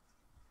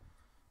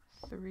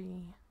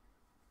 3,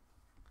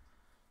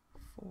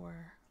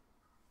 4,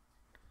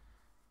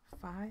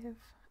 5,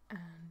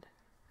 and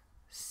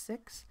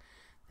 6.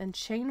 Then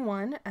chain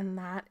 1, and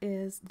that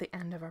is the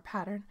end of our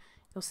pattern.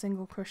 You'll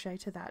single crochet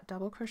to that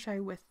double crochet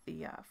with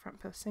the front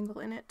post single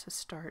in it to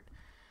start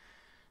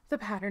the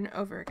pattern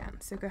over again.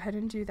 So go ahead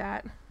and do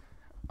that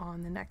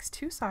on the next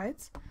 2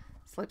 sides.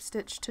 Slip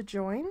stitch to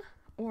join,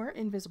 or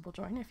invisible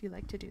join if you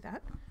like to do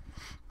that.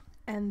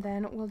 And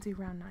then we'll do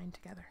round 9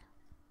 together.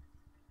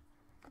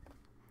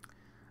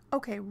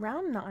 Okay,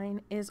 round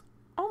 9 is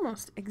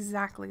almost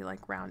exactly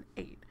like round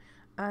 8.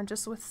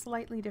 Just with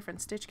slightly different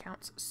stitch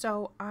counts.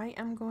 So I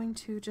am going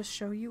to just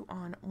show you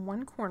on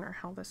one corner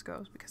how this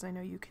goes because I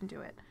know you can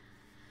do it.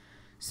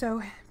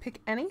 So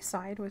pick any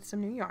side with some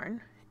new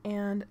yarn,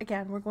 and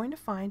again we're going to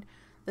find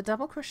the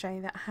double crochet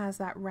that has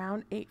that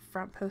round 8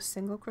 front post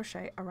single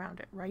crochet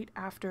around it right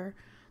after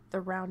the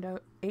round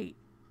 8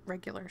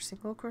 regular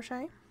single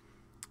crochet.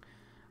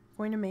 I'm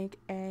going to make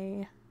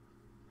a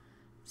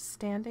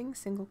standing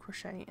single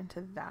crochet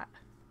into that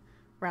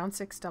round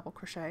 6 double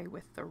crochet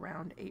with the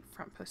round 8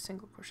 front post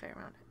single crochet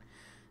around it.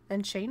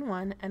 Then chain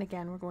 1, and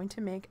again we're going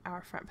to make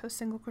our front post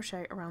single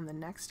crochet around the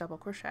next double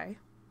crochet.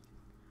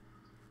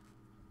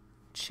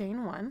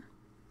 Chain 1,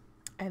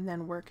 and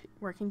then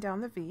working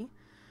down the V,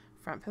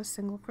 front post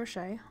single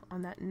crochet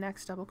on that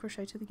next double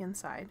crochet to the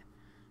inside,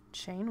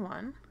 chain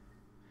 1,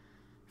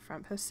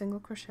 front post single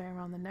crochet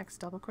around the next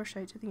double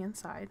crochet to the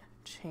inside,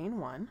 chain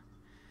 1,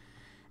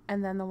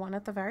 and then the one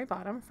at the very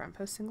bottom, front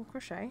post single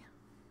crochet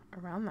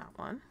around that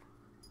one,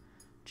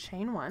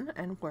 chain 1,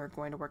 and we're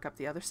going to work up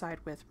the other side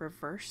with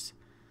reverse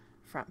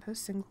front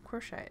post single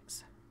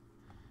crochets,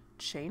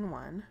 chain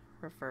 1,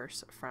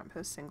 reverse front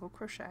post single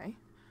crochet,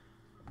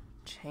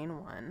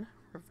 chain 1,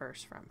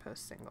 reverse front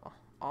post single,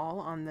 all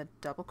on the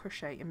double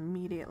crochet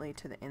immediately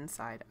to the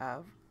inside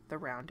of the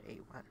round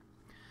 8 one.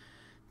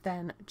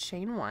 Then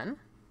chain 1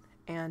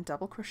 and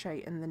double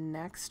crochet in the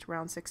next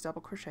round 6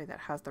 double crochet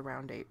that has the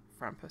round 8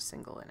 front post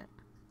single in it.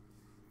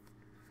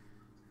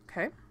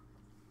 Okay,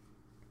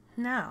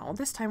 now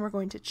this time we're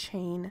going to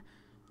chain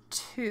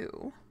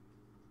 2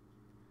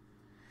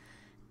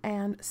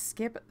 and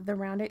skip the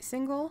round 8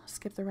 single,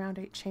 skip the round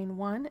 8 chain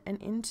 1,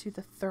 and into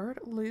the third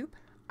loop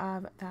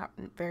of that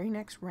very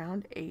next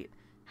round 8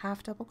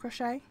 half double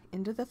crochet.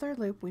 Into the third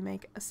loop we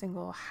make a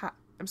single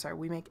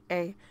we make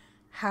a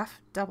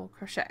half double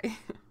crochet.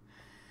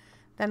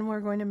 Then we're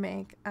going to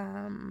make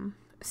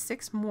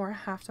 6 more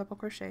half double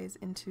crochets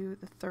into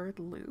the third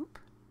loop,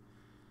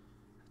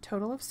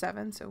 total of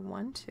 7. So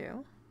 1,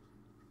 2,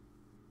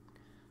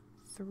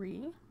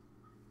 3,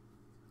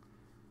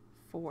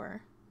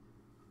 4,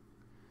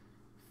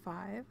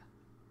 5,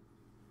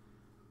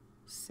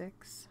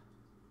 6,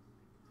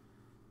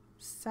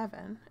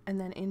 7, and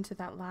then into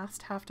that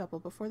last half double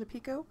before the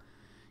picot,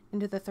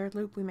 into the third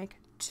loop we make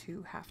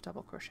 2 half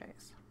double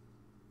crochets.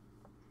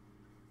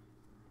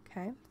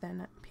 Okay,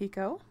 then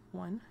picot,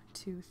 1,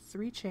 2,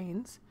 3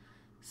 chains,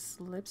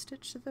 slip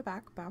stitch to the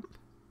back bump,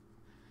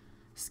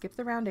 skip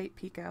the round 8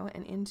 picot,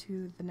 and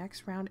into the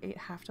next round 8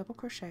 half double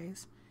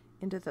crochets.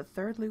 Into the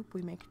third loop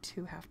we make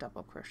 2 half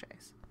double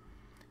crochets.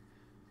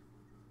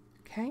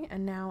 Okay,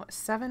 and now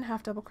 7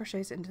 half double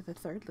crochets into the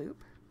third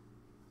loop.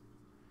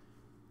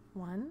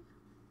 1,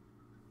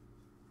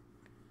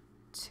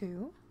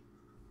 2,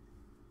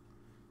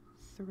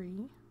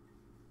 3,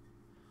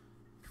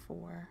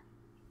 4,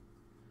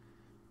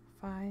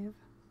 5,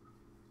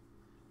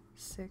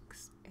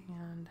 6,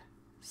 and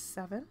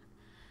 7,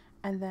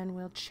 and then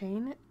we'll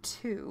chain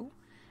 2,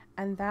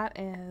 and that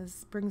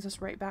brings us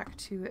right back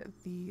to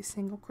the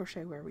single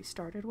crochet where we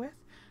started with.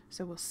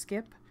 So we'll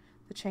skip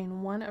the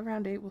chain 1 of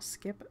round 8, we'll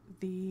skip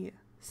the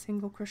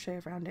single crochet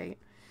of round 8,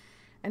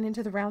 and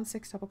into the round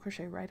 6 double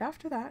crochet right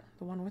after that,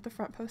 the one with the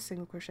front post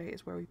single crochet,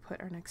 is where we put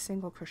our next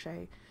single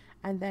crochet,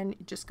 and then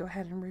just go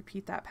ahead and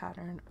repeat that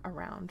pattern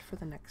around for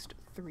the next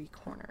 3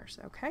 corners.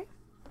 Okay,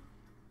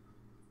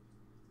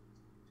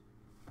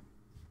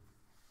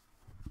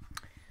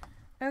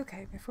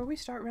 okay, before we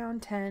start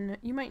round 10,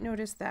 you might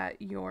notice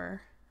that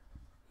your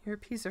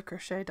piece of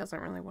crochet doesn't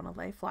really want to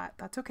lay flat.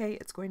 That's okay,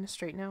 it's going to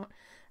straighten out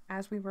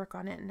as we work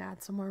on it and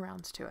add some more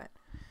rounds to it.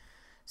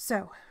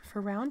 So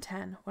for round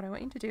 10, what I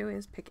want you to do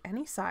is pick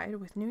any side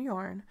with new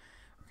yarn.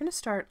 We're going to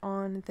start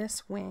on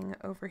this wing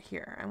over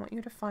here. I want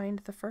you to find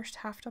the first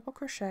half double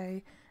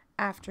crochet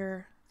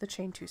after the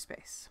chain 2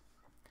 space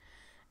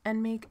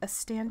and make a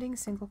standing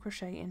single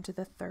crochet into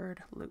the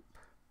third loop.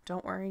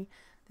 Don't worry,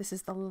 this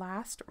is the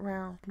last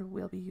round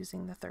we'll be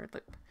using the third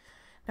loop.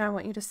 Now I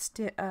want you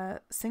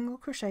to single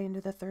crochet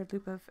into the third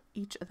loop of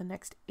each of the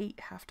next 8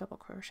 half double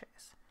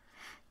crochets.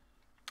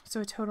 So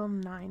a total of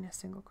 9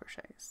 single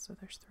crochets. So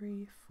there's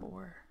 3,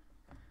 4,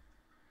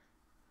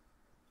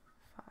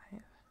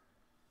 5,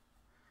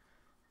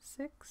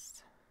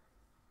 6,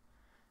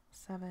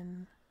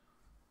 7,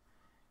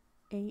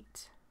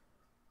 8,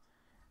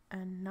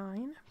 and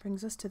 9.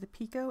 Brings us to the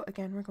picot.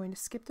 Again, we're going to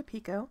skip the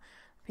picot.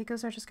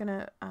 Picots are just going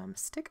to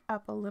stick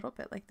up a little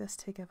bit like this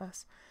to give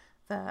us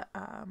the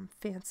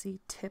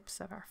fancy tips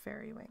of our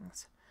fairy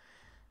wings.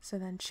 So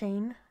then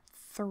chain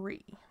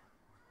 3.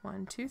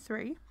 1, 2,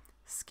 3.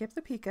 Skip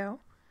the picot,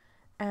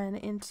 and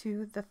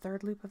into the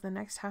third loop of the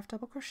next half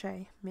double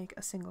crochet, make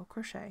a single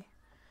crochet,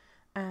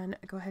 and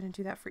go ahead and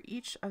do that for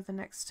each of the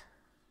next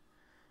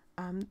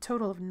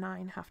total of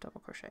 9 half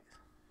double crochets.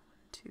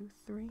 1, 2,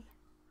 3,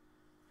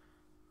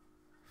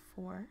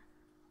 4,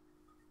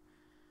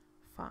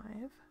 5,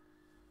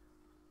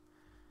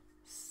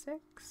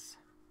 6,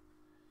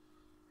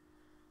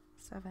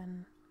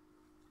 7,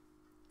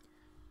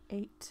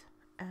 8,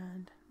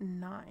 and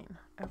 9.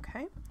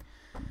 Okay.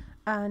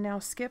 Now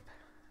skip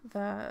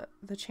the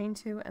chain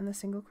 2 and the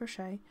single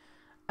crochet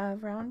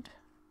of round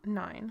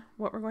 9.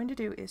 What we're going to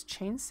do is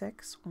chain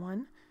 6,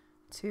 1,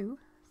 2,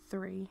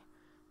 3,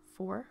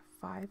 4,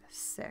 5,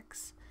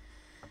 6,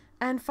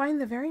 and find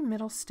the very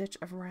middle stitch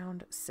of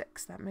round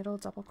 6, that middle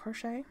double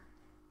crochet.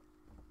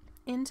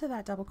 Into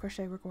that double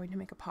crochet we're going to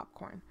make a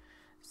popcorn.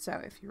 So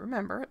if you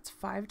remember, it's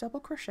 5 double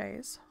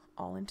crochets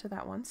all into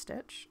that one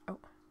stitch. Oh,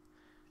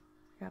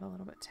 I got a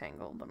little bit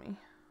tangled. Let me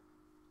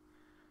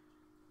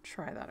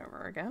try that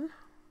over again.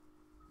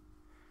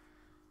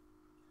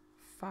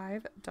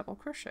 5 double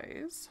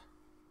crochets.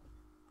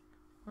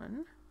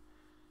 1,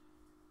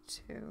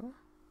 2,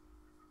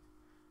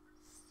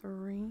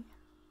 3,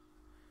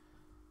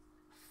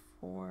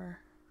 4,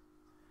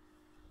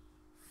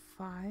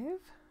 5,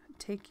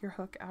 take your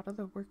hook out of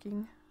the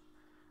working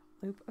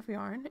loop of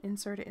yarn,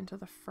 insert it into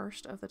the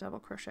first of the double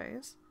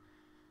crochets,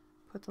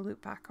 put the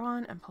loop back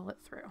on and pull it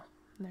through.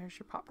 And there's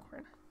your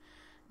popcorn.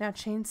 Now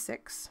chain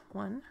 6,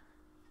 1,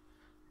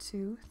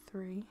 2,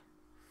 3,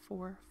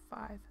 4,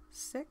 5,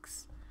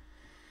 6,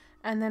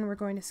 and then we're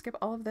going to skip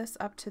all of this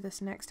up to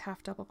this next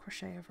half double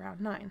crochet of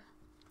round 9.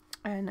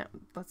 And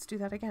let's do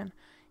that again.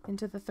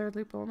 Into the third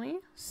loop only,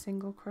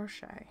 single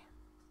crochet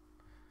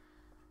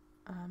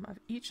of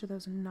each of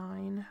those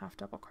 9 half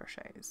double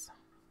crochets.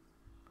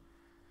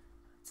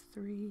 That's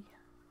 3,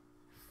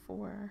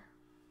 4,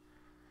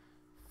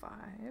 5,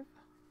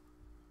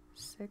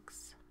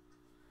 6,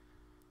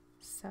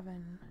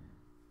 7,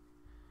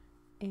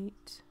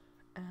 8,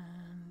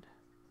 and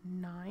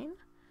 9.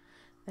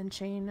 Then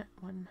chain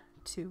 1,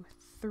 2,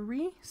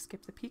 3,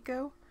 skip the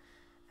picot,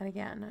 and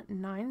again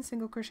 9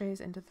 single crochets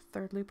into the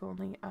third loop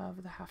only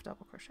of the half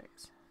double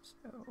crochets.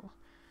 So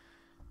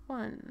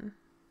 1,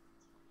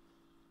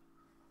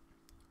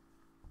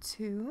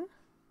 2,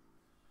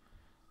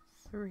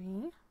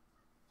 3,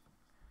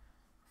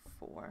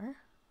 4,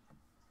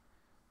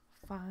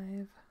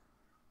 5,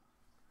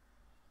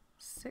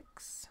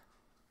 6,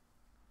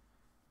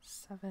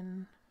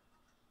 7,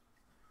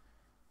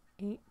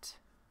 8,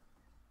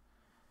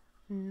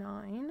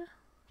 9,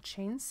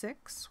 chain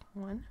 6,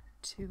 1,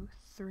 2,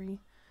 3,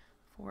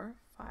 4,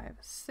 5,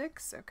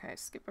 6. Okay,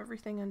 skip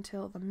everything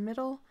until the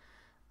middle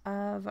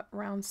of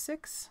round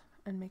 6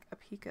 and make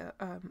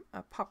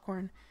a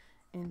popcorn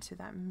into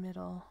that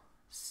middle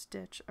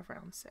stitch of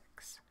round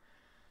 6.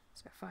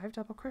 So 5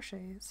 double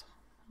crochets,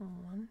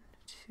 1,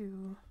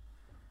 2,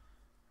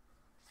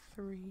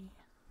 3,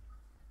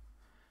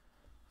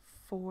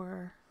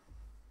 4,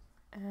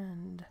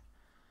 and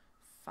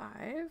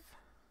 5,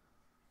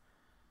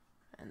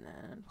 and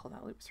then pull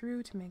that loop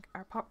through to make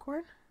our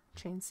popcorn.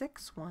 Chain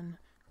 6, 1,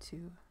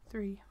 2,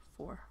 3,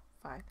 4,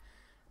 5,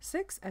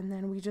 6, and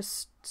then we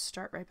just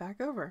start right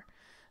back over.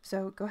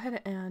 So go ahead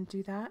and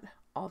do that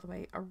all the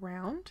way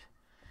around,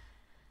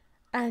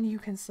 and you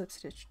can slip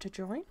stitch to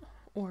join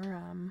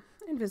or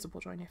invisible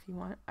join if you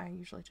want. I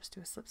usually just do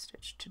a slip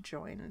stitch to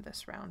join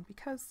this round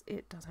because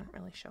it doesn't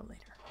really show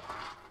later.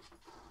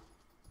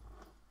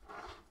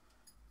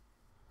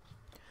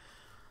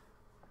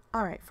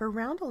 Alright, for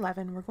round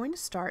 11, we're going to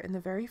start in the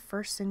very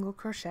first single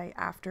crochet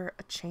after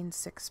a chain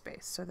 6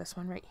 space. So this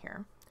one right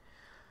here.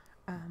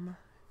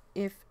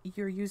 If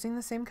you're using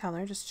the same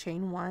color, just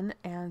chain 1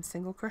 and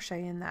single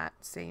crochet in that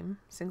same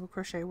single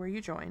crochet where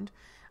you joined.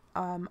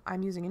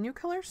 I'm using a new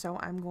color, so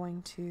I'm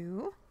going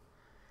to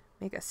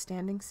make a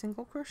standing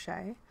single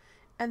crochet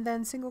and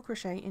then single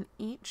crochet in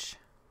each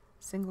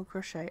single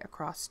crochet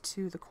across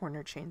to the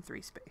corner chain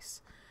 3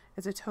 space.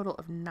 It's a total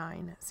of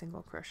 9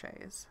 single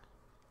crochets.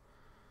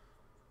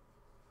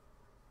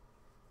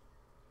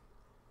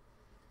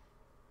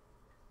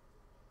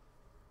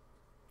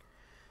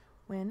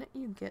 When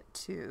you get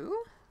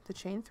to the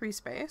chain 3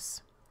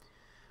 space,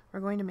 we're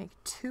going to make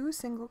 2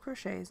 single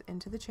crochets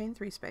into the chain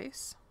 3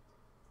 space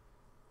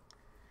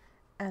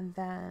and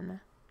then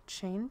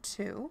chain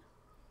 2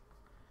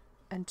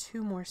 and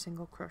 2 more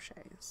single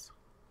crochets.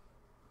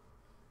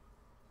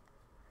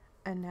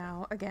 And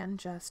now again,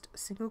 just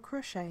single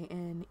crochet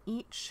in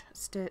each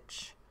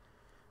stitch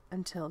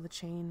until the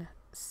chain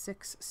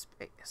 6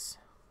 space.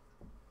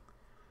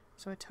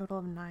 So a total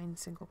of 9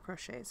 single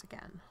crochets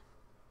again.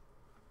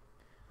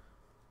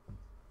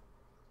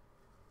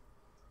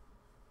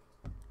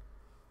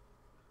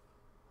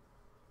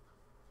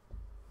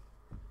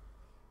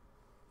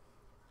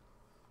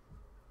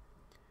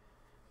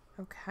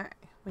 Okay,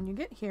 when you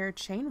get here,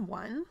 chain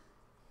 1,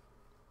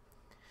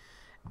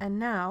 and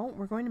now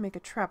we're going to make a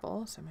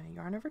treble. So I'm going to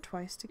yarn over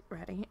twice to get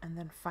ready and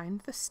then find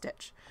the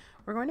stitch.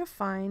 We're going to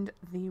find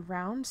the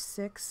round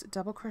 6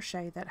 double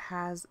crochet that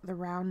has the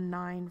round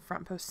 9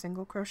 front post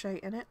single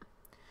crochet in it,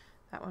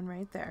 that one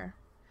right there,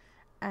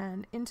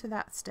 and into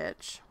that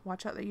stitch,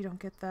 watch out that you don't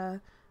get the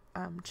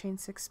chain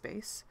 6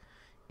 space.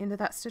 Into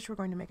that stitch we're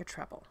going to make a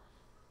treble,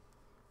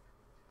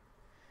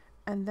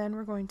 and then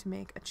we're going to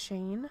make a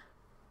chain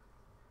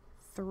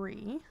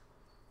 3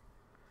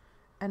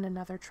 and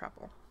another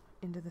treble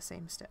into the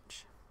same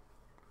stitch.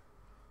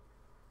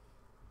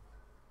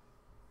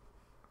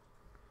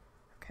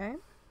 Okay.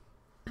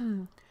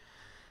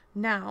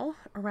 Now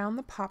around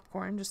the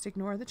popcorn, just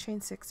ignore the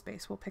chain 6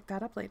 space, we'll pick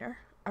that up later.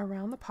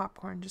 Around the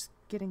popcorn, just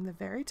getting the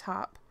very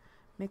top,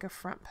 make a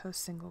front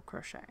post single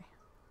crochet.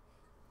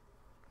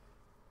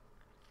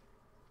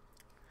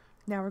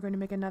 Now we're going to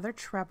make another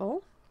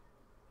treble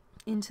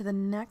into the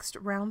next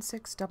round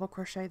 6 double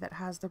crochet that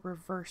has the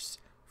reverse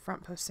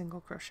front post single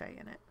crochet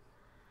in it.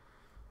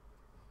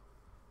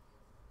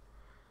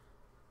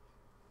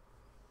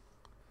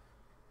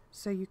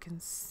 So you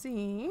can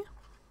see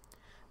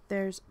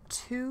there's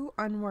 2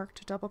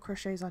 unworked double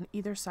crochets on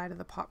either side of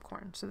the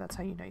popcorn, so that's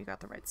how you know you got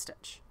the right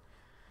stitch.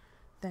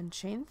 Then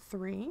chain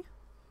 3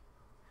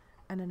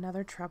 and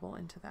another treble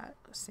into that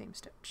same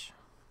stitch,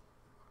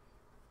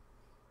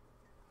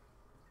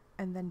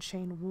 and then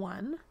chain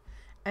 1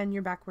 and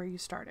you're back where you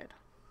started.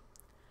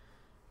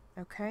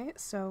 Okay,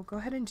 so go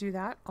ahead and do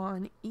that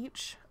on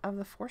each of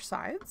the 4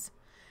 sides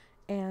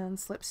and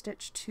slip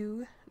stitch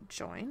to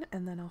join,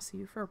 and then I'll see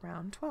you for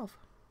round 12.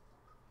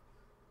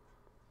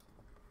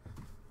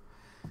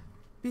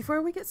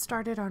 Before we get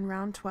started on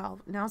round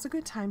 12, now's a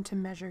good time to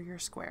measure your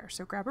square.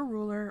 So grab a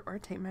ruler or a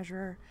tape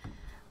measure,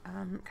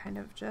 kind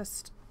of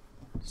just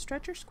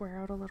stretch your square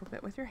out a little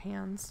bit with your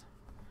hands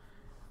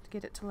to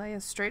get it to lay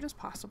as straight as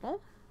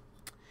possible.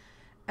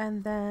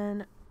 And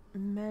then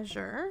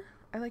measure.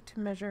 I like to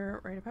measure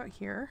right about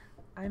here.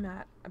 I'm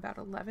at about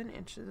 11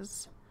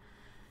 inches.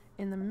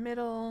 In the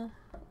middle,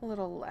 a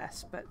little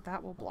less, but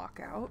that will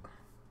block out.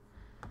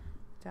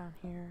 Down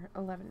here,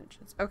 11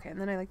 inches. Okay, and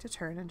then I like to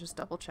turn and just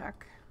double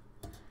check.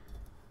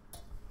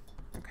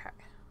 Okay.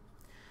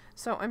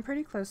 So I'm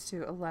pretty close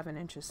to 11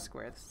 inches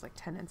square. This is like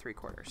 10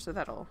 3/4, so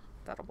that'll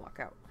block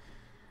out.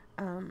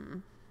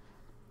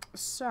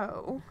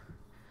 So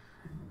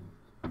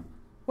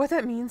what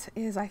that means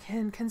is I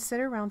can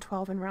consider round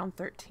 12 and round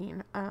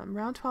 13.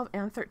 Round 12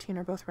 and 13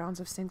 are both rounds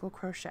of single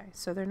crochet,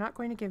 so they're not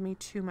going to give me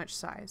too much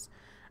size.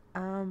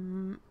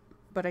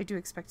 But I do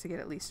expect to get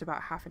at least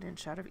about 1/2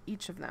 inch out of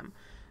each of them.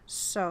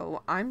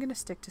 So I'm going to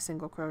stick to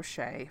single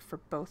crochet for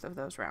both of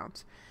those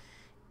rounds.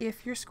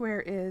 If your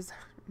square is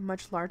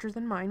much larger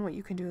than mine, what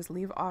you can do is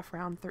leave off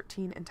round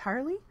 13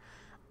 entirely.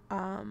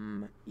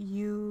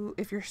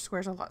 If your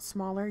square is a lot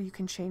smaller, you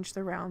can change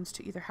the rounds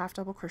to either half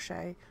double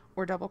crochet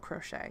or double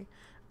crochet.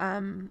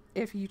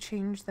 If you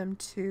change them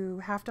to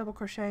half double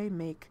crochet,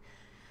 make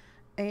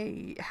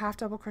a half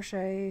double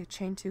crochet,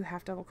 chain 2,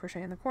 half double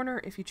crochet in the corner.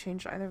 If you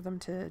change either of them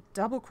to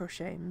double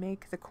crochet,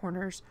 make the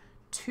corners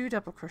 2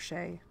 double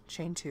crochet,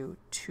 chain 2,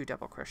 2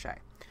 double crochet.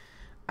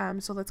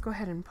 So let's go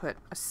ahead and put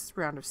a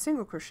round of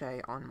single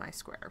crochet on my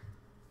square.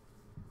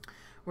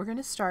 We're going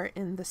to start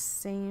in the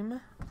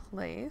same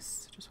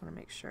place. Just want to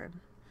make sure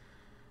I'm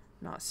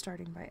not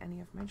starting by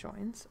any of my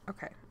joins.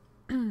 Okay.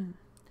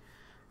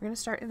 We're going to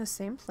start in the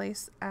same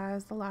place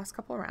as the last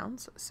couple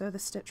rounds. So the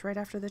stitch right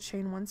after the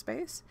chain 1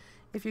 space.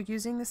 If you're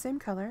using the same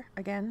color,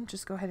 again,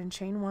 just go ahead and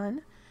chain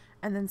 1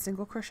 and then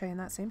single crochet in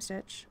that same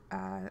stitch.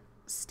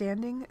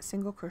 Standing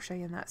single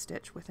crochet in that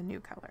stitch with a new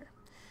color.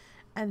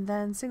 And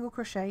then single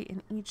crochet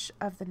in each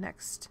of the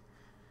next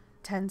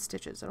 10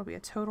 stitches. It'll be a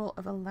total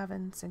of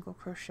 11 single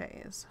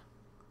crochets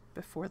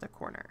before the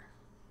corner.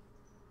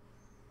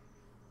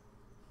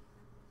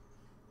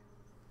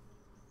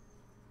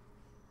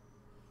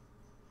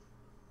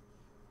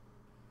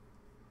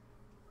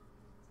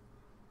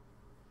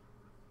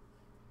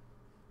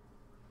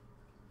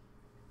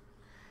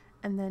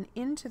 And then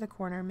into the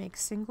corner, make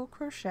single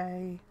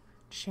crochet,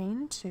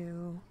 chain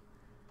 2,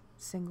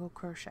 single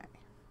crochet.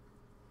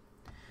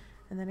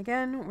 And then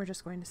again, we're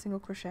just going to single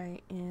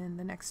crochet in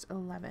the next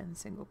 11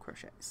 single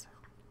crochets.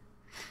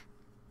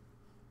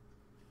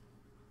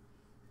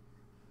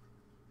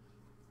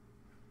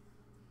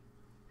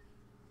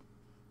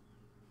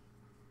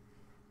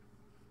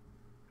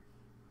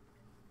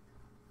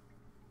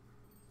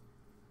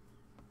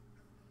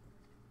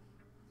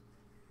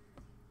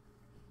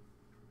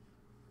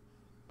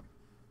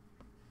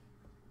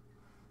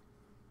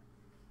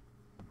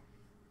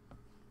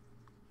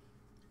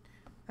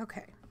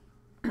 Okay.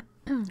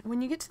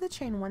 When you get to the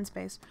chain 1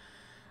 space,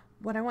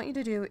 what I want you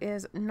to do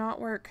is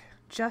not work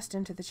just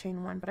into the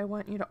chain 1, but I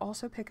want you to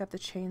also pick up the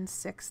chain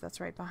 6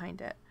 that's right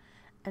behind it.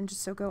 And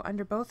just so go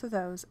under both of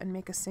those and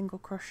make a single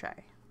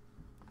crochet.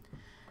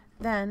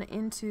 Then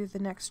into the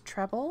next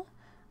treble,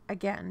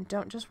 again,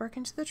 don't just work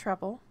into the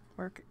treble,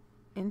 work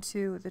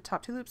into the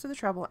top 2 loops of the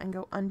treble and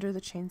go under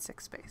the chain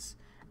 6 space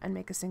and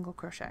make a single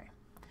crochet.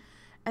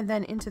 And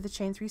then into the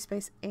chain 3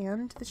 space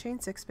and the chain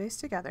 6 space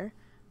together,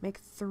 make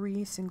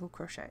 3 single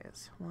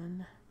crochets.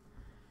 1,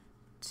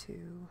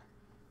 2,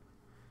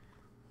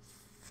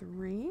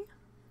 3.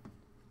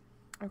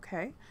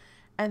 Okay.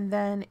 And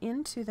then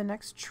into the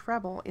next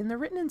treble. In the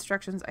written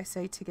instructions, I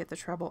say to get the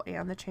treble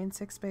and the chain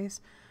 6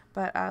 space,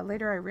 but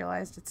later I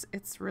realized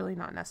it's really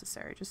not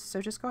necessary.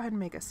 Just go ahead and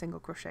make a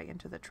single crochet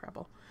into the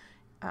treble.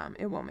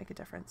 It won't make a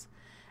difference.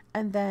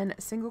 And then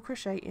single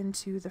crochet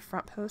into the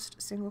front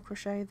post single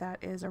crochet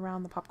that is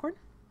around the popcorn,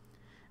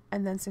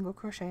 and then single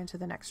crochet into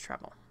the next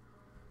treble.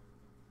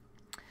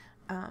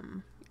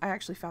 I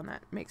actually found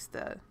that makes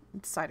the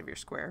side of your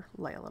square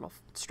lay a little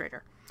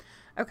straighter.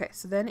 Okay,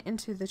 so then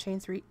into the chain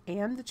 3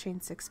 and the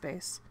chain 6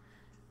 space,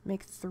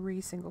 make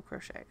 3 single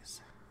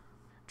crochets.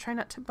 Try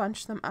not to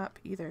bunch them up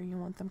either. You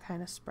want them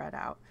kind of spread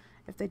out.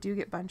 If they do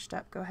get bunched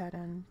up, go ahead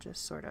and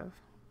just sort of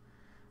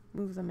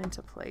move them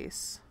into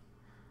place.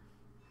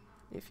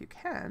 If you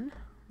can.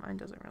 Mine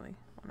doesn't really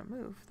want to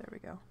move. There we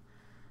go.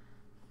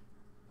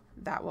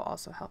 That will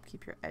also help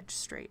keep your edge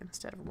straight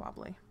instead of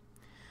wobbly.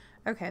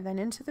 Okay, then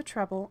into the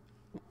treble,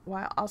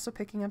 while also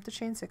picking up the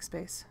chain 6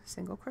 space,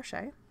 single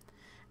crochet,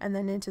 and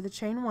then into the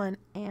chain 1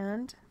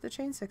 and the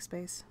chain 6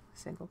 space,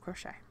 single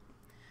crochet.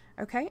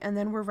 Okay, and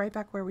then we're right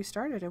back where we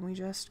started, and we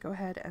just go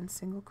ahead and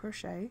single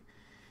crochet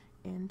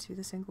into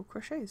the single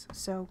crochets.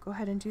 So go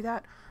ahead and do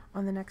that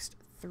on the next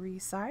 3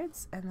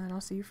 sides, and then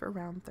I'll see you for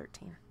round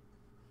 13.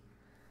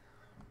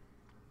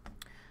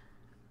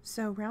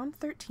 So round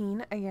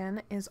 13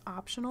 again is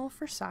optional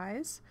for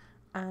size.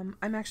 I'm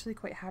actually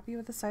quite happy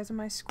with the size of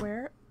my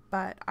square,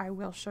 but I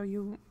will show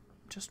you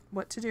just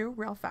what to do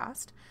real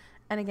fast.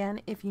 And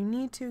again, if you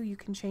need to, you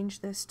can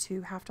change this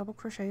to half double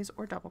crochets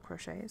or double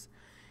crochets.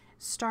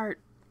 Start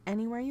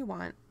anywhere you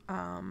want,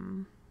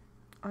 on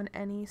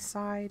any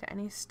side,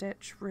 any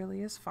stitch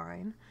really is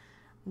fine,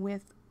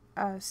 with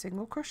a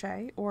single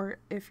crochet, or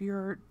if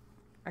you're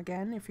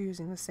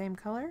using the same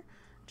color,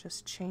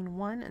 just chain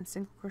 1 and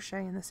single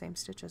crochet in the same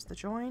stitch as the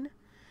join,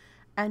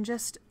 and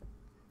just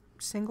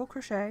single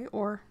crochet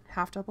or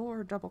half double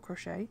or double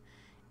crochet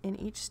in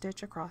each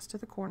stitch across to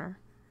the corner.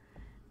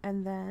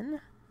 And then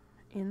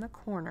in the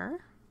corner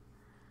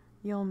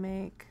you'll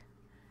make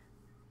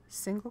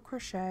single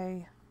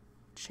crochet,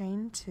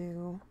 chain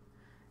 2,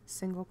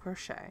 single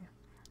crochet.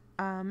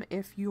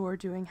 If you're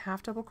doing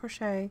half double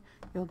crochet,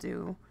 you'll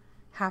do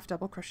half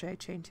double crochet,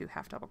 chain 2,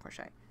 half double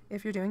crochet.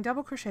 If you're doing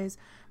double crochets,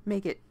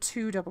 make it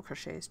 2 double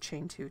crochets,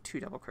 chain 2, 2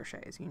 double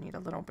crochets. You need a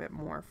little bit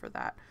more for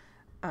that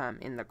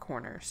in the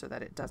corner so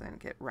that it doesn't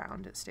get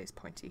round, it stays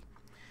pointy.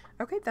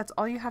 Okay, that's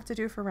all you have to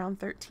do for round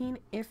 13.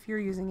 If you're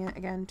using it,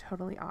 again,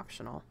 totally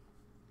optional.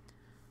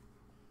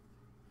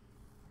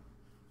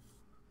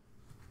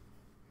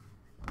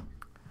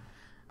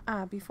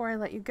 Before I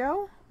let you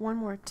go, one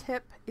more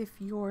tip. If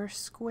your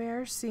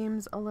square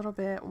seems a little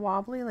bit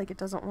wobbly, like it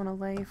doesn't want to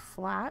lay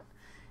flat,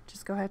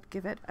 just go ahead and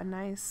give it a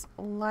nice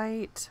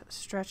light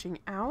stretching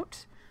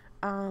out.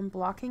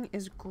 Blocking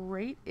is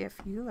great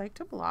if you like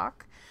to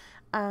block,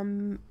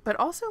 but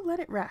also let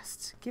it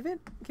rest. Give it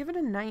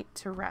a night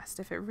to rest.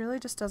 If it really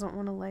just doesn't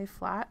want to lay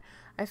flat,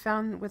 I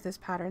found with this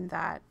pattern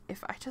that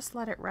if I just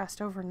let it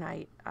rest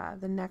overnight,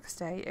 the next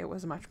day it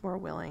was much more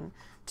willing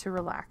to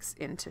relax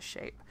into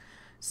shape.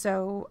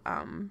 So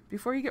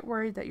before you get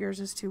worried that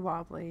yours is too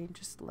wobbly,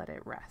 just let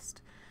it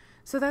rest.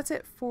 So that's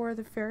it for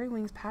the Fairy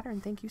Wings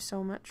pattern. Thank you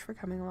so much for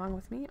coming along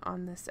with me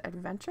on this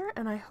adventure,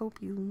 and I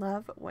hope you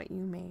love what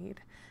you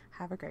made.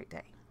 Have a great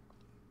day.